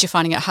 as you're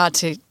finding it hard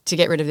to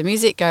get rid of the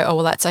music, go, oh,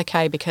 well, that's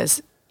okay,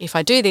 because if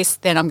I do this,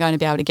 then I'm going to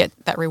be able to get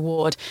that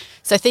reward.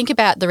 So think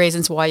about the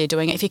reasons why you're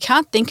doing it. If you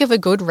can't think of a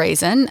good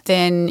reason,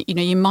 then,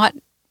 you might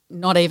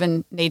not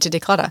even need to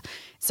declutter.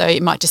 So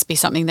it might just be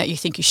something that you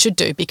think you should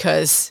do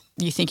because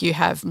you think you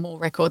have more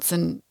records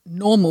than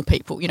normal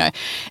people,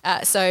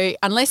 So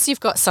unless you've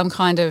got some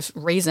kind of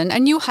reason,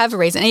 and you'll have a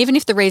reason, even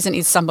if the reason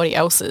is somebody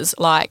else's,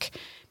 like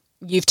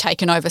you've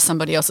taken over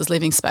somebody else's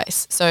living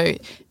space. So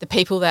the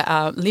people that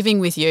are living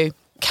with you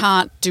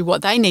can't do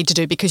what they need to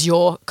do because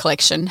your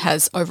collection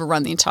has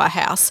overrun the entire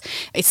house.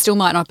 It still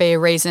might not be a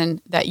reason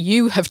that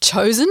you have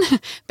chosen,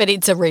 but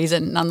it's a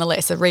reason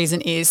nonetheless. The reason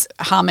is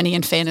harmony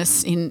and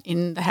fairness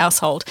in the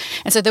household.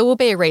 And so there will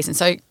be a reason.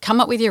 So come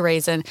up with your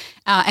reason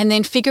and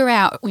then figure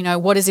out,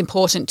 what is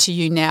important to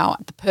you now,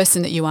 the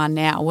person that you are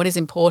now. What is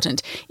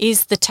important?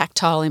 Is the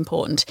tactile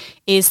important?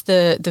 Is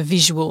the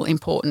visual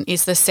important?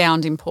 Is the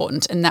sound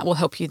important? And that will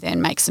help you then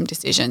make some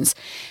decisions.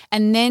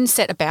 And then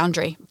set a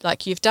boundary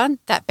like you've done.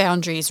 That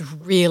boundary is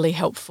really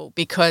helpful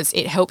because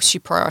it helps you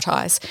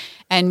prioritize.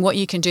 And what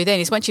you can do then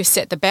is once you've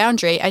set the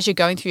boundary, as you're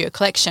going through your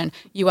collection,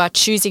 you are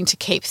choosing to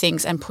keep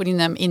things and putting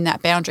them in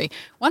that boundary.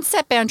 Once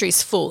that boundary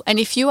is full, and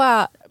if you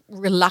are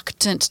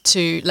reluctant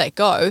to let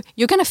go,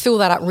 you're going to fill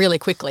that up really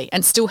quickly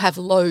and still have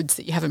loads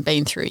that you haven't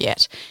been through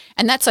yet.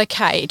 And that's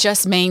okay. It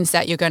just means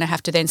that you're going to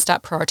have to then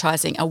start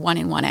prioritizing a one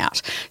in, one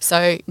out.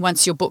 So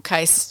once your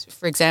bookcase,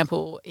 for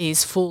example,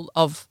 is full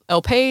of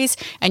LPs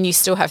and you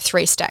still have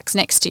 3 stacks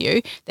next to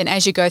you, then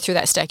as you go through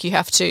that stack, you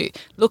have to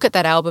look at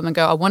that album and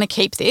go, I want to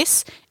keep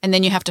this. And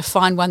then you have to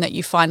find one that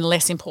you find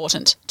less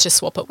important to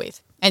swap it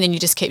with. And then you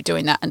just keep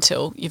doing that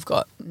until you've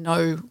got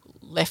no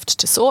left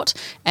to sort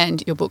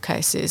and your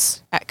bookcase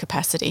is at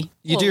capacity.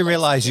 You do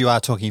realise you are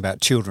talking about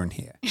children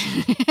here.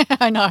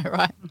 I know,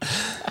 right?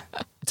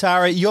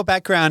 Tara, your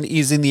background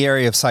is in the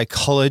area of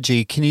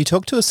psychology. Can you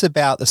talk to us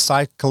about the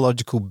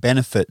psychological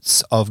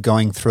benefits of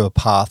going through a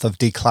path of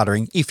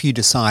decluttering if you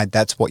decide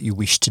that's what you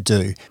wish to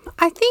do?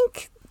 I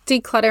think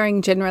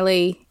decluttering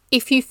generally,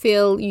 if you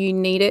feel you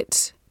need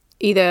it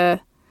either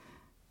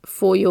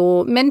for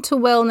your mental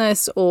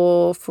wellness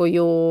or for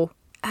your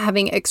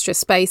having extra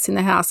space in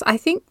the house, I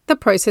think the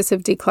process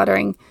of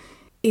decluttering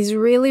is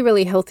really,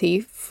 really healthy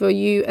for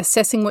you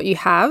assessing what you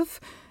have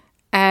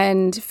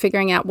and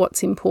figuring out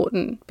what's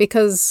important,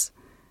 because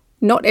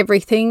not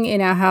everything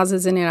in our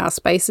houses and in our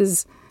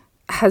spaces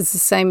has the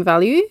same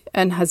value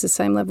and has the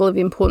same level of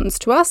importance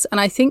to us. And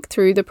I think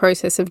through the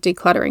process of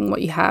decluttering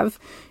what you have,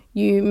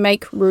 you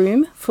make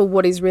room for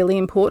what is really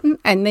important,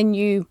 and then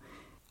you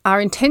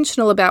are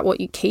intentional about what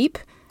you keep.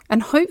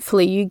 And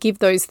hopefully you give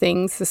those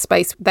things the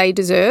space they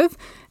deserve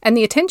and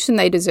the attention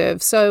they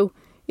deserve. So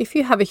if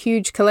you have a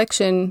huge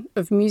collection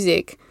of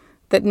music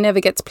that never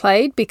gets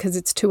played because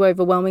it's too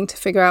overwhelming to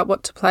figure out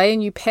what to play,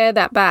 and you pare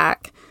that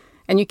back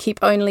and you keep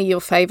only your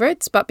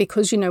favourites, but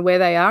because you know where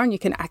they are and you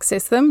can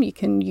access them, you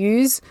can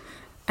use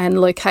and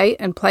locate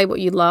and play what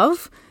you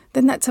love,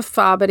 then that's a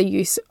far better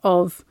use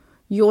of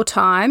your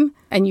time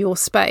and your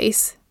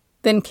space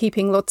than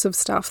keeping lots of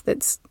stuff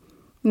that's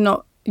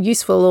not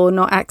useful or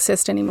not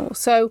accessed anymore.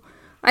 So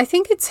I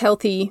think it's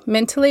healthy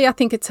mentally. I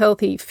think it's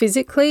healthy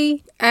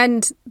physically.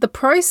 And the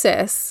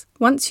process,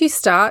 once you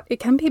start, it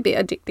can be a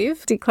bit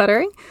addictive,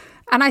 decluttering.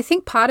 And I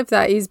think part of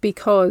that is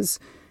because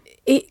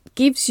it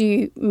gives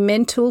you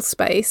mental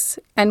space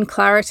and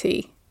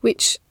clarity,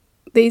 which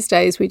these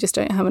days we just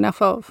don't have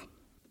enough of.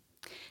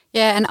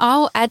 Yeah, and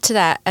I'll add to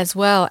that as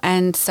well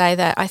and say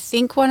that I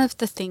think one of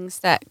the things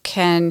that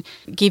can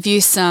give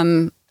you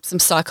some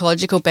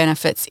psychological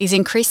benefits is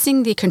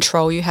increasing the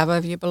control you have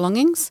over your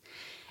belongings.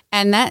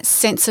 And that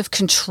sense of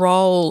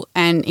control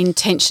and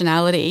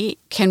intentionality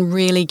can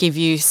really give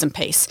you some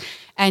peace.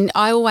 And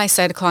I always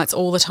say to clients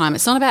all the time,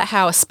 it's not about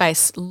how a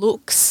space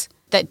looks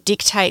that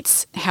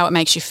dictates how it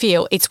makes you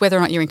feel. It's whether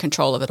or not you're in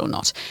control of it or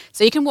not.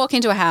 So you can walk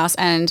into a house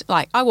and,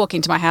 like, I walk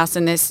into my house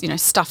and there's,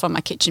 stuff on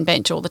my kitchen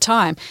bench all the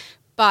time.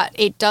 But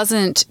it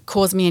doesn't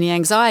cause me any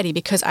anxiety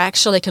because I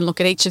actually can look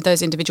at each of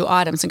those individual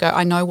items and go,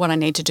 I know what I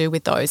need to do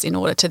with those in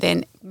order to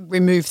then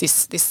remove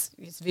this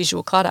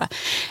visual clutter.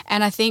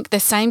 And I think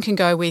the same can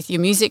go with your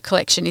music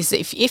collection is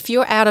that if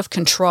you're out of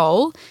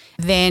control,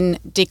 then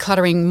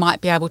decluttering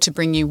might be able to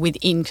bring you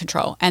within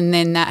control. And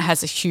then that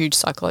has a huge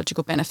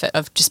psychological benefit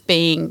of just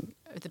being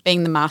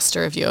the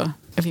master of your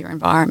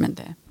environment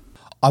there.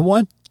 I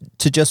want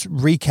to just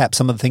recap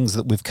some of the things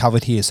that we've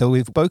covered here. So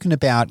we've spoken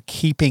about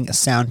keeping a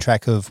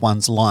soundtrack of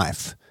one's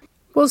life.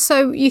 Well,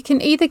 so you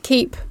can either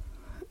keep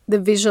the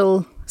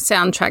visual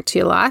soundtrack to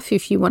your life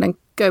if you want to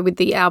go with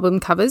the album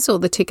covers or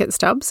the ticket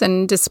stubs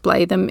and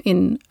display them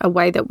in a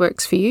way that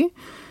works for you.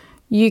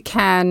 You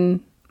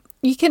can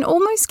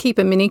almost keep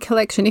a mini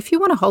collection if you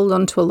want to hold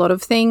on to a lot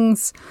of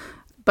things,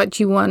 but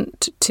you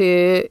want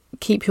to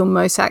keep your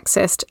most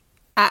accessed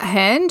at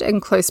hand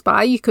and close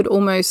by. You could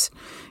almost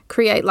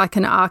create like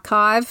an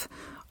archive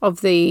of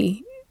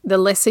the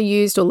lesser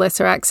used or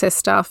lesser accessed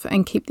stuff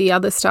and keep the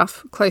other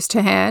stuff close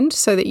to hand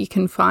so that you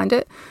can find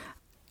it.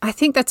 I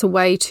think that's a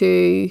way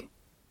to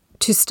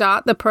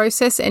start the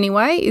process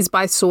anyway, is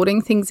by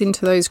sorting things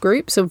into those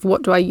groups of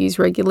what do I use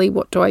regularly,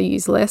 what do I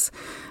use less,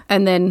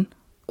 and then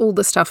all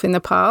the stuff in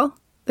the pile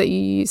that you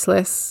use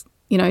less.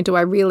 You know, do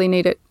I really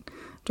need it?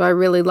 Do I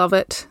really love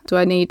it? Do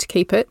I need to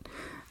keep it?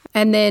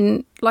 And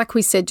then, like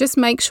we said, just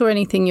make sure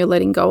anything you're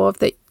letting go of,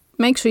 that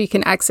make sure you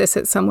can access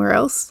it somewhere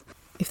else,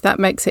 if that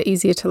makes it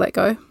easier to let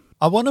go.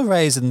 I want to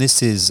raise, and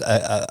this is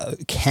a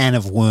can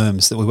of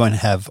worms that we won't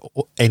have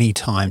any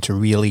time to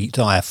really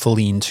dive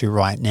fully into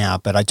right now,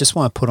 but I just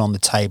want to put on the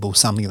table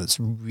something that's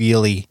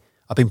really,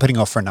 I've been putting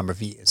off for a number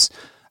of years.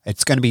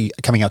 It's going to be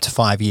coming up to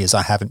 5 years.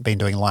 I haven't been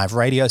doing live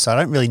radio, so I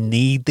don't really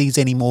need these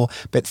anymore,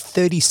 but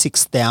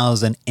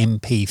 36,000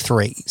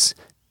 MP3s.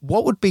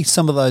 What would be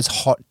some of those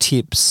hot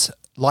tips,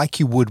 like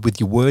you would with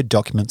your Word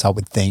documents, I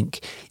would think,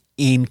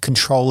 in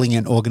controlling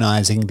and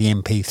organising the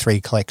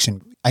MP3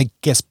 collection? I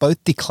guess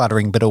both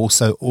decluttering but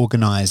also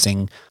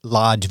organising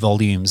large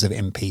volumes of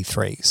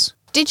MP3s.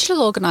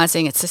 Digital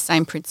organising, it's the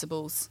same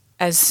principles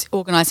as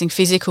organising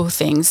physical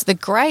things. The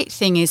great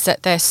thing is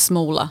that they're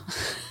smaller.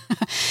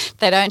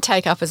 They don't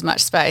take up as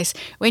much space.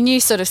 When you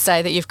sort of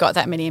say that you've got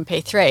that many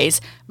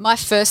MP3s, my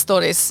first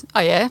thought is,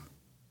 oh yeah,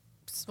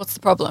 what's the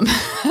problem?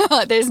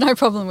 There's no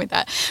problem with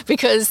that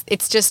because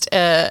it's just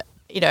a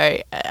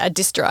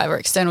disk drive or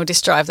external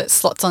disk drive that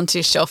slots onto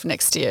your shelf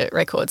next to your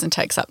records and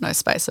takes up no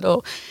space at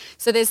all.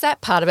 So there's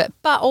that part of it.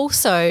 But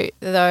also,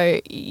 though,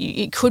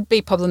 it could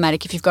be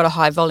problematic if you've got a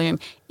high volume,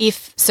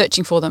 if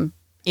searching for them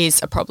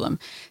is a problem.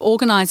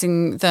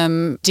 Organising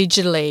them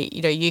digitally,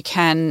 you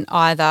can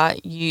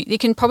you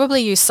can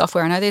probably use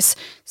software. I know there's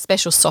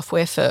special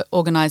software for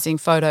organising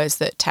photos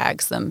that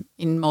tags them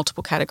in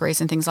multiple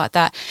categories and things like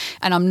that.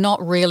 And I'm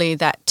not really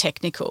that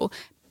technical.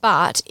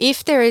 But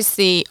if there is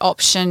the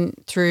option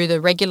through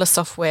the regular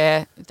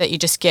software that you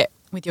just get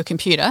with your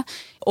computer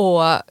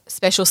or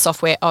special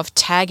software of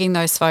tagging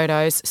those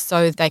photos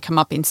so they come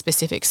up in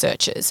specific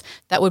searches,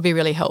 that would be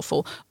really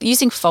helpful.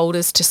 Using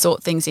folders to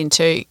sort things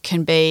into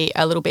can be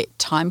a little bit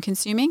time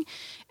consuming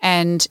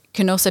and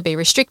can also be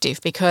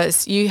restrictive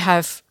because you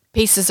have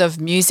pieces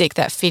of music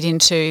that fit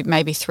into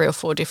maybe 3 or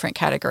 4 different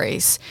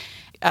categories.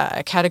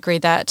 A category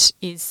that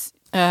is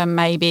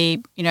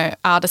maybe,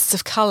 artists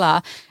of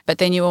colour, but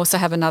then you also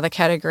have another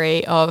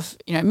category of,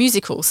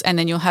 musicals, and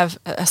then you'll have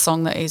a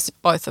song that is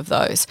both of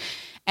those.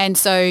 And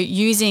so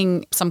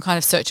using some kind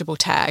of searchable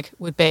tag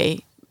would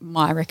be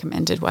my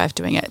recommended way of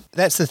doing it.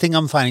 That's the thing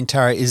I'm finding,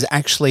 Tara, is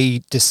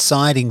actually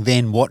deciding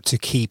then what to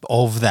keep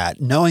of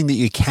that. Knowing that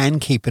you can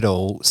keep it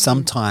all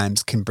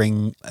sometimes can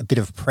bring a bit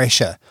of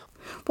pressure.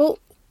 Well,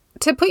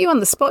 to put you on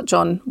the spot,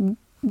 John,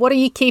 what are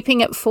you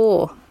keeping it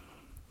for?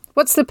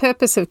 What's the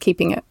purpose of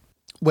keeping it?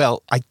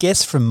 Well, I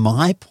guess from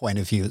my point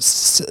of view, it's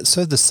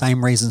sort of the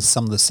same reason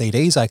some of the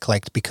CDs I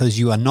collect, because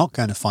you are not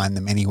going to find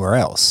them anywhere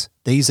else.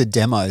 These are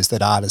demos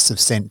that artists have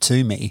sent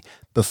to me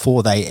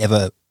before they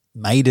ever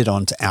made it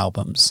onto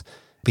albums.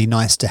 It'd be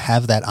nice to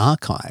have that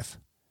archive,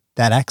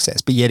 that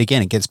access. But yet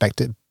again, it gets back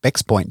to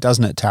Beck's point,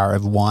 doesn't it, Tara,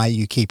 of why are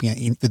you keeping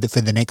it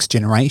for the next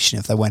generation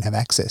if they won't have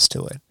access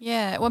to it?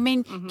 Yeah, well, I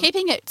mean,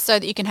 keeping it so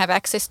that you can have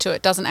access to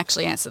it doesn't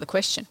actually answer the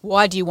question.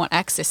 Why do you want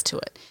access to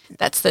it?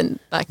 That's the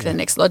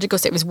next logical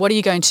step is, what are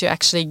you going to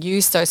actually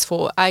use those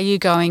for? Are you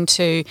going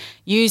to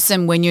use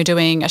them when you're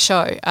doing a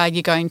show? Are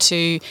you going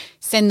to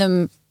send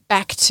them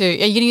back to, are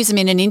you going to use them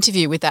in an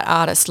interview with that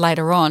artist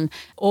later on?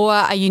 Or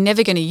are you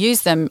never going to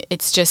use them?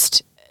 It's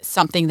just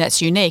something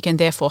that's unique and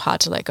therefore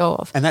hard to let go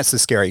of. And that's the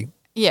scary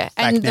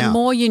and the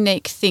more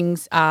unique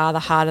things are, the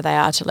harder they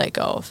are to let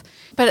go of.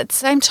 But at the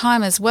same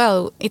time as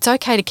well, it's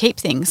okay to keep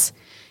things.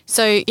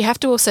 So you have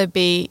to also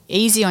be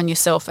easy on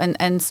yourself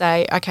and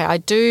say, okay, I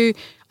do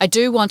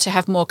want to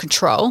have more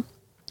control,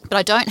 but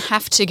I don't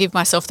have to give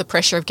myself the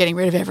pressure of getting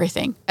rid of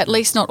everything, at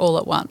least not all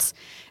at once.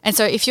 And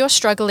so if you're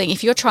struggling,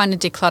 if you're trying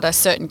to declutter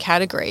certain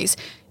categories,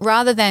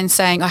 rather than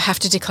saying I have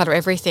to declutter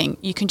everything,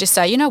 you can just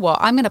say, you know what,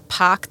 I'm going to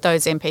park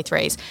those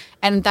MP3s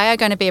and they are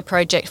going to be a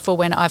project for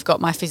when I've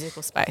got my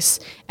physical space.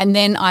 And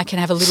then I can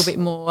have a little bit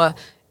more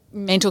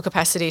mental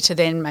capacity to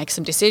then make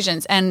some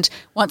decisions. And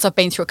once I've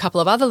been through a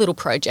couple of other little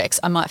projects,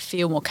 I might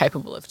feel more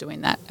capable of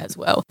doing that as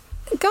well.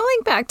 Going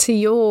back to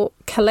your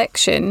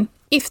collection,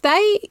 if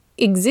they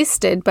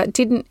existed but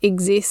didn't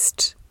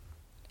exist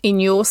in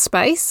your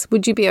space,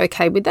 would you be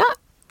okay with that?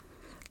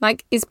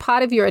 Like, is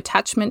part of your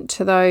attachment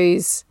to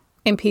those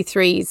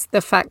MP3s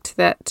the fact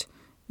that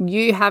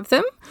you have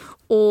them?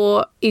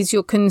 Or is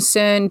your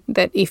concern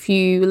that if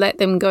you let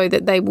them go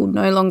that they will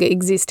no longer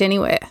exist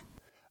anywhere?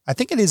 I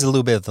think it is a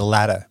little bit of the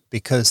latter,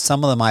 because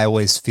some of them I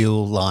always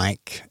feel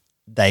like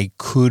they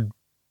could,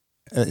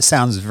 it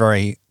sounds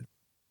very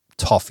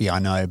toffee, I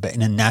know, but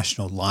in a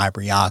National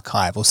Library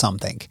archive or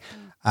something.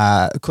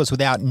 Of course,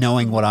 without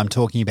knowing what I'm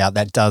talking about,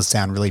 that does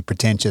sound really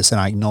pretentious,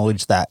 and I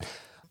acknowledge that.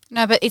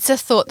 No, but it's a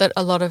thought that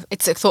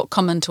it's a thought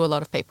common to a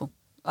lot of people.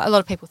 A lot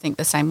of people think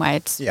the same way.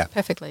 It's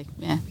perfectly,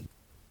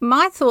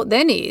 My thought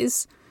then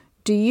is,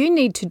 do you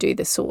need to do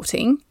the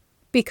sorting?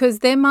 Because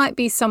there might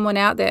be someone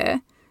out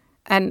there,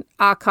 an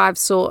archive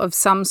sort of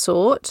some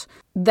sort,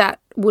 that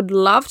would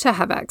love to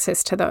have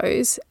access to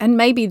those, and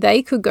maybe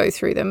they could go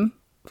through them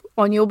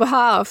on your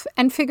behalf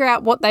and figure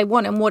out what they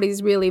want and what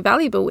is really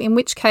valuable, in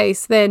which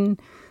case then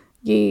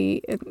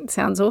it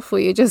sounds awful,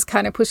 you're just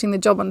kind of pushing the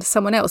job onto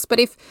someone else. But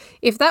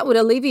if that would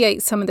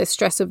alleviate some of the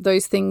stress of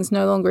those things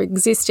no longer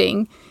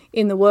existing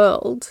in the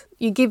world,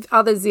 you give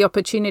others the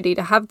opportunity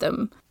to have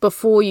them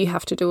before you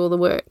have to do all the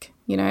work,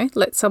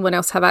 let someone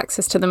else have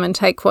access to them and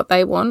take what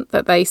they want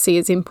that they see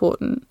as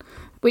important,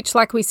 which,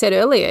 like we said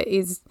earlier,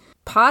 is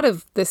part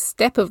of the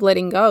step of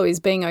letting go,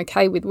 is being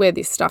okay with where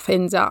this stuff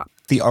ends up.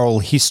 The oral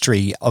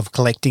history of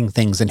collecting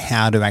things and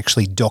how to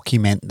actually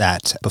document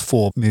that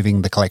before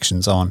moving the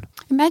collections on.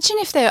 Imagine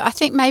if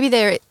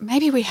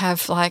maybe we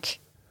have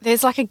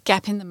there's a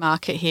gap in the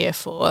market here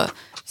for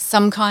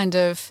some kind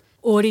of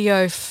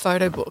audio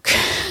photo book.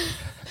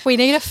 We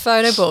need a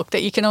photo book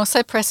that you can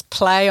also press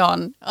play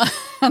on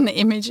the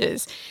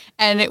images,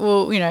 and it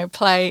will,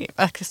 play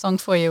a song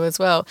for you as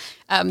well,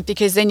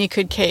 because then you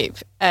could keep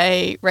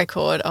a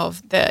record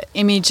of the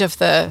image of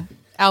the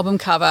album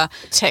cover,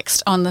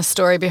 text on the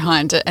story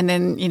behind it, and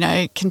then,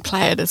 can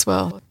play it as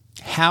well.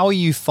 How are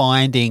you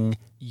finding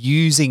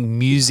using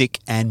music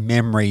and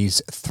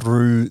memories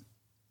through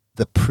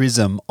the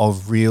prism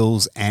of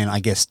Reels and, I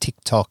guess,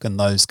 TikTok and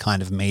those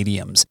kind of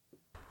mediums?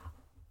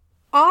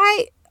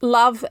 I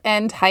love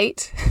and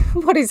hate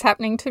what is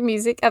happening to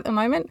music at the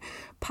moment.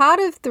 Part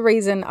of the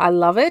reason I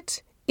love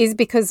it is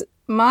because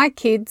my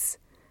kids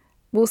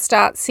will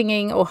start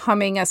singing or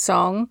humming a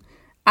song,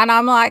 and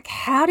I'm like,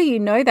 how do you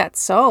know that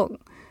song?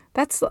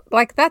 That's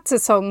a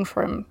song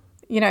from,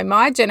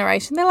 my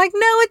generation. They're like,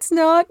 no, it's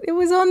not. It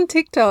was on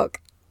TikTok.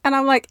 And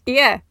I'm like,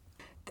 yeah.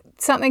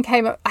 Something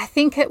came up. I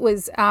think it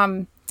was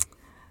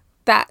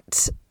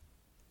that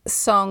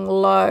song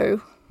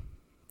Low,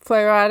 Flo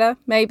Rida,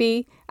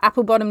 maybe,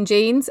 Apple Bottom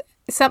Jeans.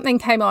 Something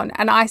came on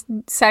and I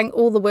sang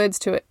all the words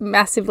to it.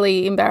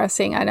 Massively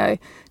embarrassing, I know,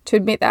 to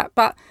admit that.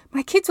 But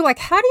my kids were like,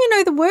 how do you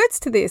know the words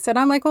to this? And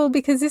I'm like, well,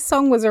 because this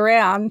song was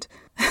around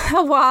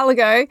a while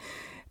ago,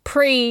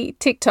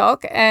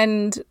 pre-TikTok,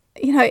 and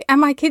and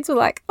my kids were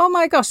like, oh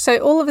my gosh. So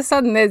all of a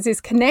sudden there's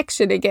this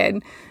connection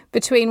again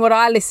between what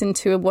I listen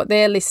to and what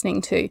they're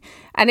listening to.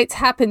 And it's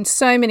happened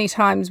so many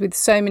times with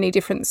so many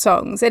different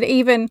songs. And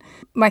even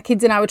my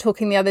kids and I were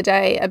talking the other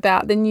day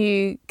about the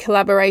new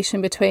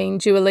collaboration between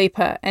Dua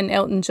Lipa and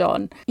Elton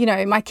John.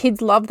 My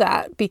kids love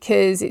that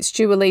because it's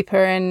Dua Lipa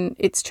and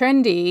it's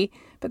trendy.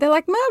 But they're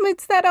like, Mum,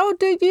 it's that old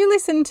dude you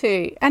listen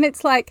to. And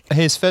it's like...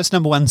 his first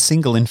 #1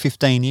 single in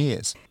 15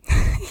 years.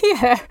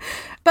 Yeah.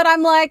 But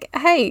I'm like,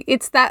 hey,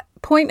 it's that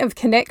point of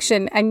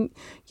connection. And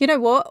you know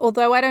what?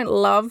 Although I don't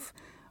love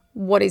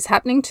what is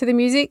happening to the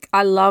music,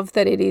 I love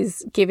that it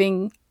is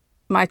giving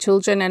my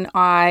children and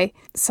I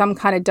some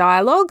kind of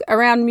dialogue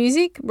around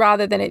music,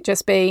 rather than it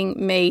just being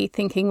me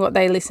thinking what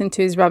they listen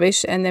to is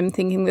rubbish and them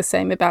thinking the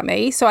same about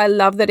me. So I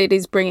love that it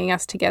is bringing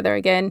us together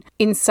again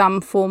in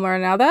some form or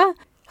another.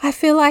 I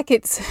feel like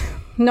it's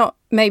not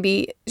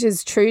maybe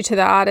as true to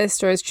the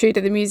artist or as true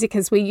to the music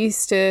as we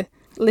used to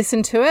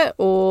listen to it,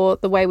 or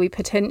the way we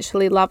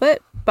potentially love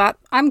it. But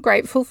I'm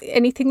grateful for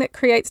anything that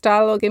creates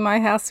dialogue in my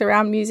house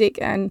around music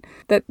and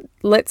that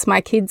lets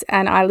my kids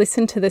and I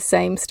listen to the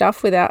same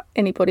stuff without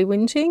anybody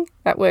whinging.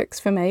 That works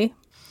for me.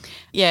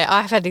 Yeah,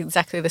 I've had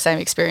exactly the same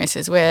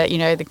experiences where,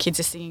 the kids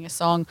are singing a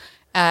song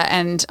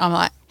and I'm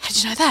like, how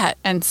did you know that?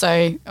 And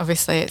so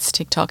obviously it's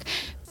TikTok.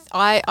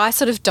 I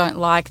sort of don't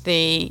like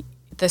the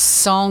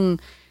song.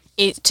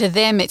 To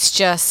them, it's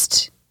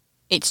just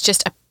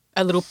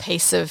a little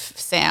piece of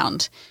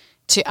sound.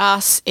 To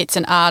us, it's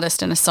an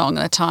artist and a song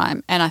at a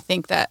time. And I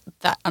think that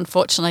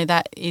unfortunately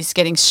that is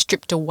getting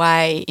stripped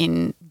away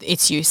in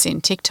its use in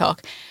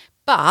TikTok.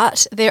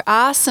 But there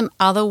are some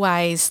other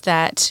ways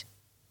that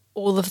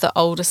all of the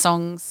older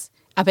songs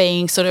are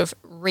being sort of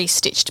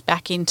restitched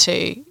back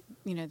into,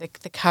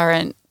 the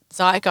current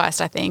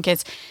zeitgeist, I think.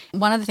 It's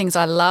one of the things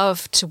I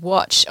love to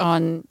watch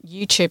on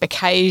YouTube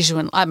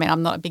occasionally. I mean,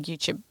 I'm not a big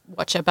YouTube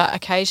watcher, but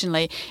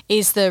occasionally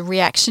is the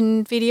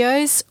reaction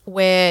videos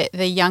where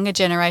the younger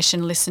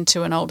generation listen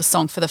to an older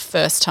song for the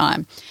first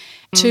time.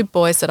 Two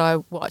boys that I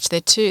watch,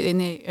 they're two in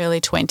their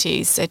early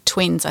 20s, they're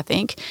twins, I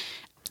think.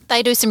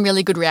 They do some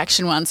really good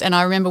reaction ones. And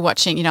I remember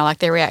watching, you know, like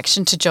their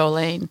reaction to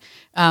Jolene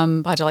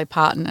by Dolly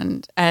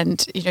Parton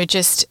and you know,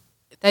 just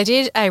they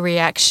did a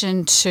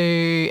reaction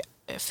to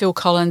Phil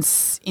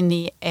Collins' In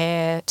the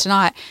Air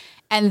Tonight.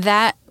 And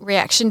that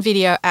reaction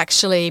video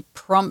actually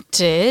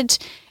prompted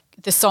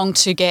the song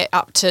to get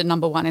up to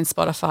number 1 in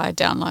Spotify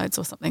downloads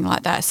or something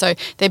like that. So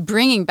they're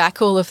bringing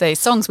back all of these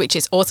songs, which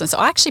is awesome. So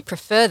I actually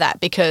prefer that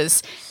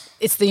because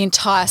it's the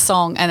entire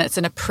song and it's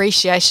an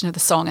appreciation of the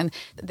song. And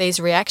these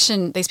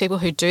people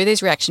who do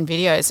these reaction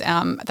videos,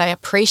 they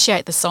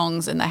appreciate the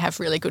songs and they have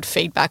really good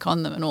feedback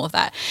on them and all of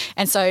that.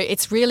 And so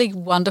it's really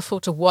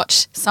wonderful to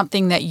watch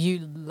something that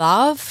you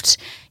loved.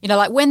 You know,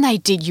 like when they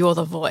did You're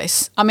the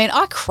Voice, I mean,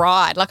 I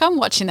cried. Like I'm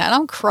watching that and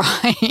I'm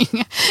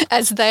crying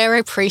as they're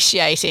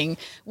appreciating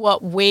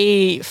what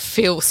we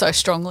feel so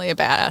strongly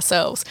about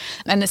ourselves.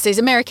 And it's these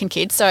American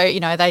kids, so, you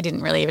know, they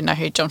didn't really even know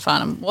who John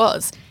Farnham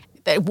was.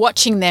 That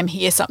watching them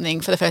hear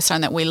something for the first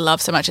time that we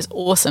love so much is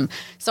awesome.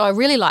 So I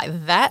really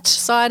like that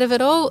side of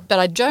it all, but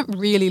I don't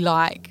really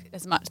like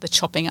as much the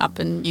chopping up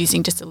and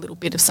using just a little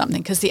bit of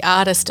something because the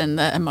artist and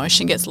the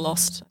emotion gets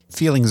lost.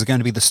 Feelings are going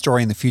to be the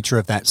story in the future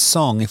of that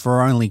song. If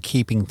we're only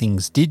keeping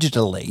things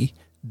digitally,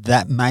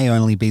 that may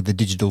only be the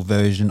digital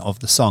version of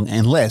the song,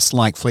 unless,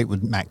 like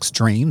Fleetwood Mac's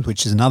Dreams,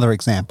 which is another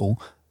example,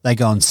 they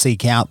go and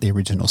seek out the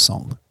original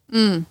song.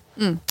 Yeah,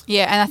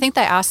 and I think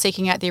they are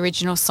seeking out the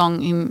original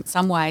song in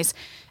some ways.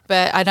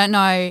 But I don't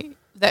know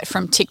that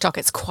from TikTok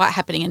it's quite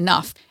happening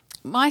enough.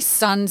 My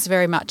son's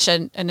very much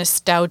a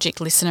nostalgic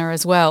listener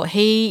as well.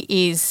 He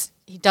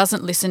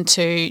doesn't listen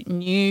to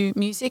new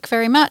music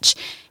very much.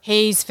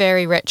 He's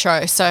very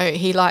retro, so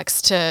he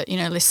likes to, you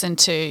know, listen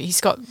to,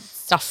 he's got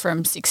stuff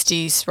from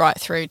 60s right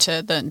through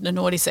to the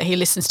noughties that he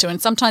listens to.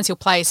 And sometimes he'll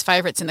play his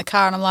favourites in the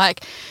car and I'm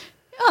like,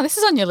 oh, this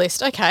is on your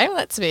list. Okay, well,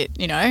 that's a bit,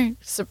 you know,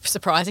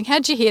 surprising.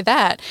 How'd you hear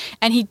that?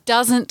 And he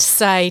doesn't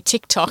say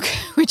TikTok,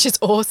 which is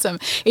awesome.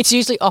 It's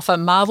usually off a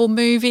Marvel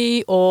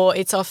movie or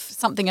it's off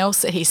something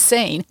else that he's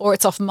seen or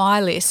it's off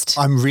my list.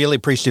 I'm really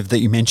appreciative that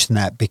you mentioned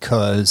that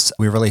because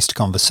we released a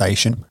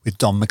conversation with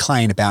Don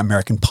McLean about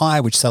American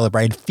Pie, which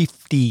celebrated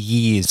 50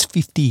 years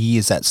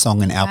that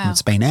song and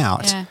album's been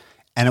out. Yeah.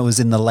 And it was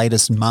in the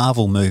latest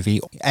Marvel movie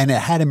and it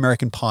had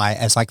American Pie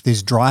as like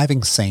this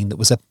driving scene that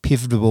was a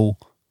pivotal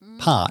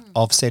part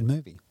of said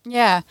movie.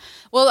 Yeah.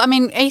 Well, I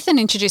mean, Ethan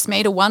introduced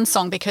me to one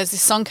song because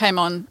this song came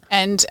on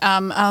and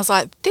I was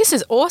like, this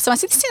is awesome. I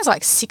said, this sounds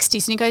like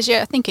 60s. And he goes,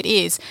 yeah, I think it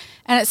is.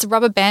 And it's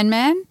Rubber Band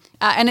Man.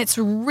 And it's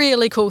a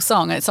really cool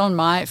song. It's on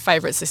my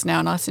favourites list now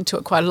and I listen to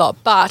it quite a lot.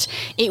 But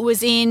it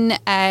was in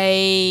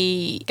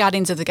a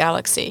Guardians of the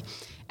Galaxy.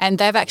 And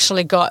they've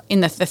actually got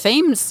in the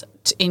themes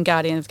in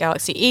Guardian of the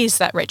Galaxy is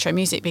that retro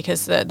music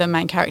because the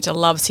main character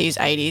loves his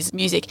 80s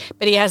music,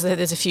 but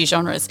there's a few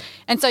genres.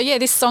 And so, yeah,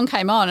 this song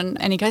came on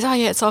and he goes, oh,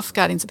 yeah, it's off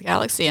Guardians of the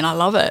Galaxy and I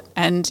love it.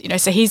 And, you know,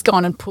 so he's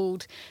gone and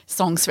pulled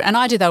songs. And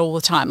I do that all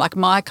the time. Like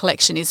my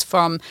collection is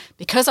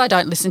because I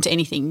don't listen to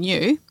anything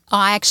new,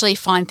 I actually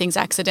find things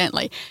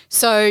accidentally.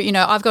 So, you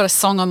know, I've got a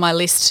song on my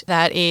list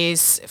that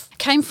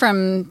came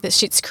from the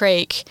Schitt's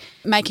Creek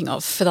making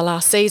of for the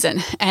last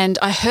season. And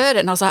I heard it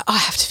and I was like, I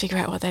have to figure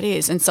out what that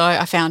is. And so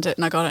I found it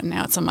and I got it and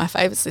now it's on my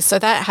favourites list. So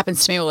that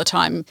happens to me all the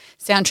time.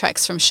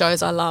 Soundtracks from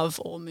shows I love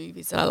or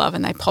movies that I love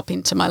and they pop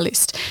into my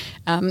list.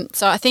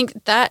 So I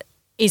think that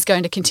is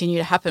going to continue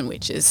to happen,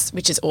 which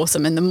is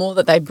awesome. And the more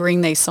that they bring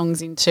these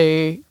songs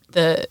into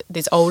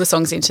these older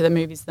songs into the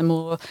movies, the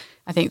more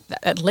I think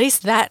that at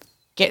least that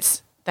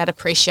gets that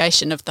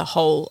appreciation of the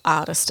whole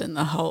artist and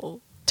the whole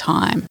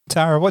time.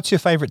 Tara, what's your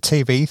favourite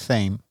TV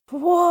theme?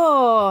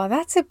 Whoa,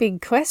 that's a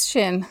big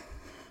question.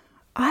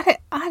 I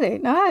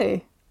don't know.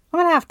 I'm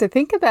going to have to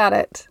think about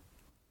it.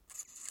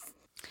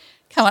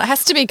 Come on, it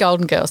has to be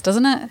Golden Girls,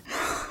 doesn't it?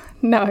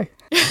 No.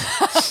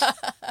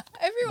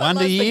 Everyone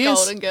Wonder loves Years? the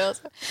Golden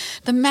Girls.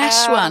 The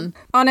MASH one.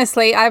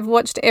 Honestly, I've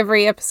watched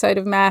every episode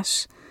of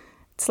MASH.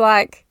 It's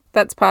like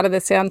that's part of the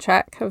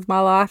soundtrack of my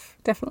life,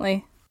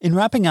 definitely. In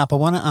wrapping up, I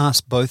want to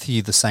ask both of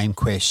you the same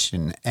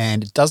question,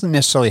 and it doesn't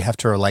necessarily have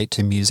to relate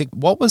to music.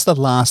 What was the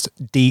last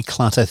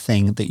declutter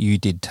thing that you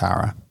did,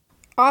 Tara?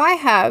 I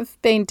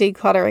have been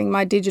decluttering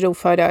my digital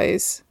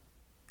photos,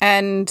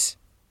 and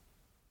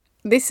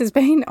this has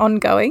been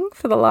ongoing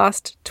for the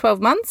last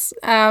 12 months.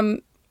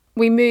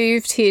 We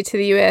moved here to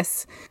the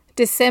US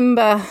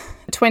December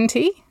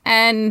 20,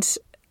 and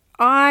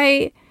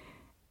it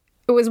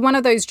was one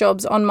of those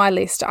jobs on my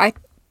list. I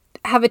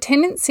have a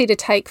tendency to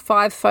take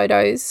 5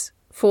 photos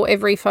for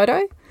every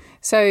photo.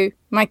 So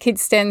my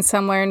kids stand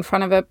somewhere in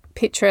front of a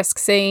picturesque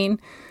scene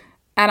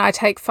and I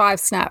take 5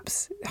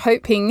 snaps,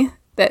 hoping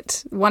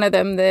that one of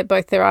them,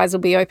 both their eyes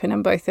will be open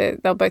and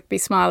they'll both be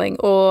smiling,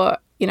 or,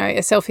 you know, a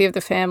selfie of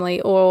the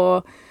family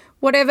or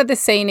whatever the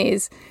scene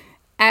is.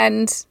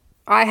 And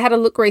I had a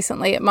look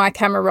recently at my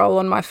camera roll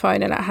on my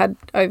phone and it had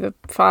over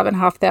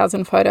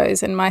 5,500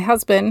 photos, and my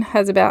husband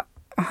has about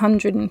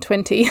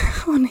 120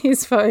 on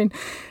his phone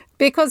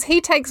because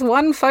he takes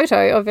one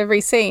photo of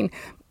every scene.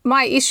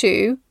 My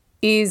issue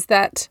is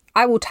that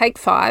I will take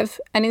 5,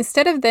 and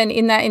instead of then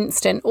in that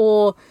instant,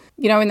 or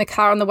in the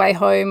car on the way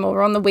home,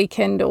 or on the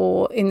weekend,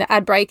 or in the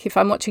ad break if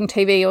I'm watching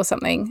TV or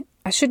something,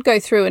 I should go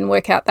through and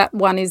work out that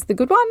one is the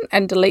good one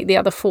and delete the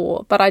other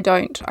 4, but I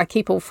don't. I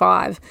keep all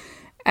 5.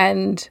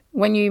 And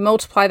when you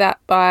multiply that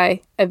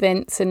by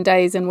events and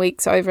days and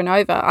weeks over and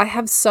over, I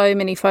have so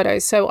many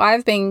photos. So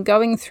I've been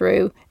going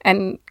through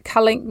and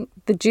culling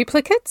the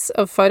duplicates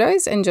of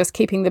photos and just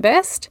keeping the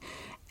best.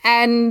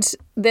 And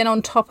then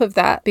on top of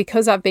that,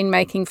 because I've been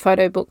making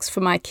photo books for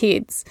my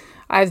kids,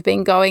 I've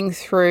been going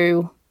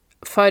through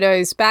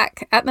photos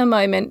back at the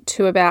moment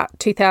to about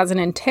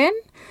 2010.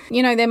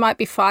 There might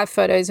be 5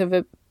 photos of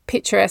a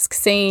picturesque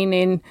scene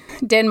in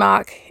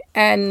Denmark,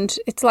 and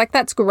it's like,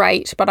 that's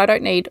great, but I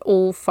don't need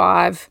all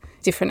 5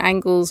 different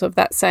angles of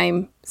that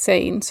same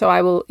scene. So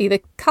I will either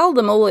cull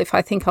them all if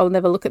I think I'll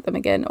never look at them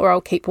again, or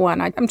I'll keep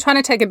one. I'm trying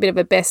to take a bit of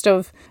a best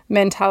of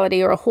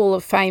mentality, or a Hall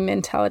of Fame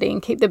mentality,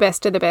 and keep the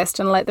best of the best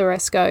and let the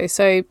rest go.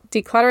 So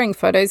decluttering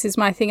photos is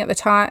my thing at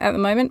the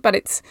moment, but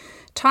it's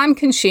time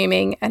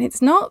consuming and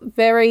it's not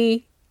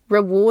very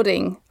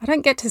rewarding. I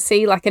don't get to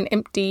see like an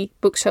empty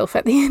bookshelf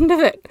at the end of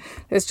it.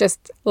 There's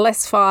just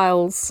less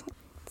files.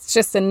 It's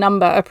just a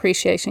number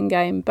appreciation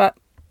game, but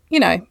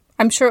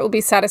I'm sure it will be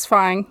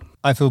satisfying.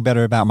 I feel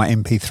better about my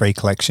MP3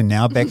 collection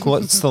now. Beck,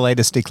 what's the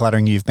latest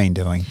decluttering you've been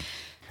doing?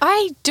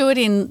 I do it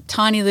in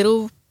tiny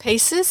little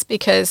pieces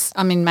because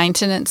I'm in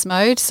maintenance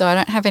mode, so I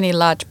don't have any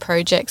large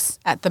projects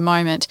at the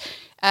moment.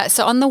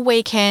 So on the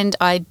weekend,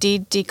 I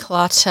did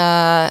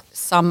declutter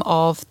some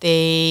of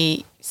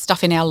the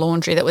stuff in our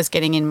laundry that was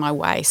getting in my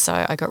way.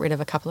 So I got rid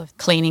of a couple of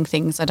cleaning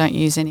things I don't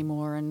use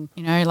anymore, and,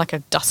 like a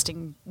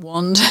dusting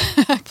wand.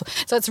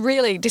 So it's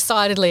really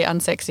decidedly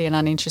unsexy and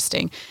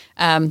uninteresting.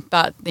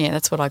 But yeah,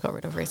 that's what I got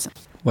rid of recently.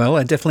 Well,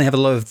 I definitely have a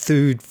lot of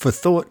food for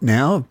thought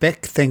now.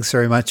 Beck, thanks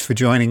very much for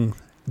joining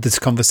this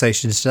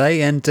conversation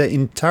today, and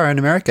in Tara in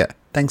America,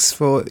 thanks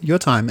for your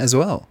time as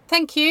well.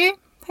 Thank you.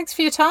 Thanks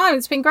for your time.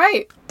 It's been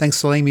great.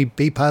 Thanks for letting me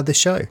be part of the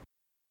show.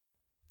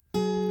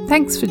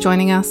 Thanks for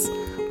joining us.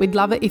 We'd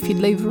love it if you'd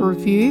leave a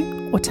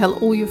review or tell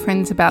all your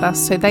friends about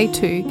us so they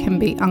too can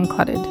be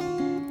uncluttered.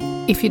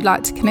 If you'd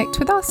like to connect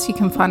with us, you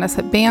can find us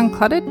at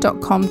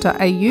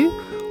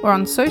beuncluttered.com.au, or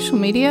on social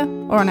media,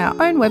 or on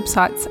our own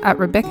websites at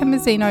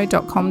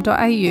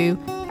rebeccamazzino.com.au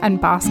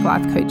and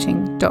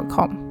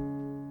basklifecoaching.com.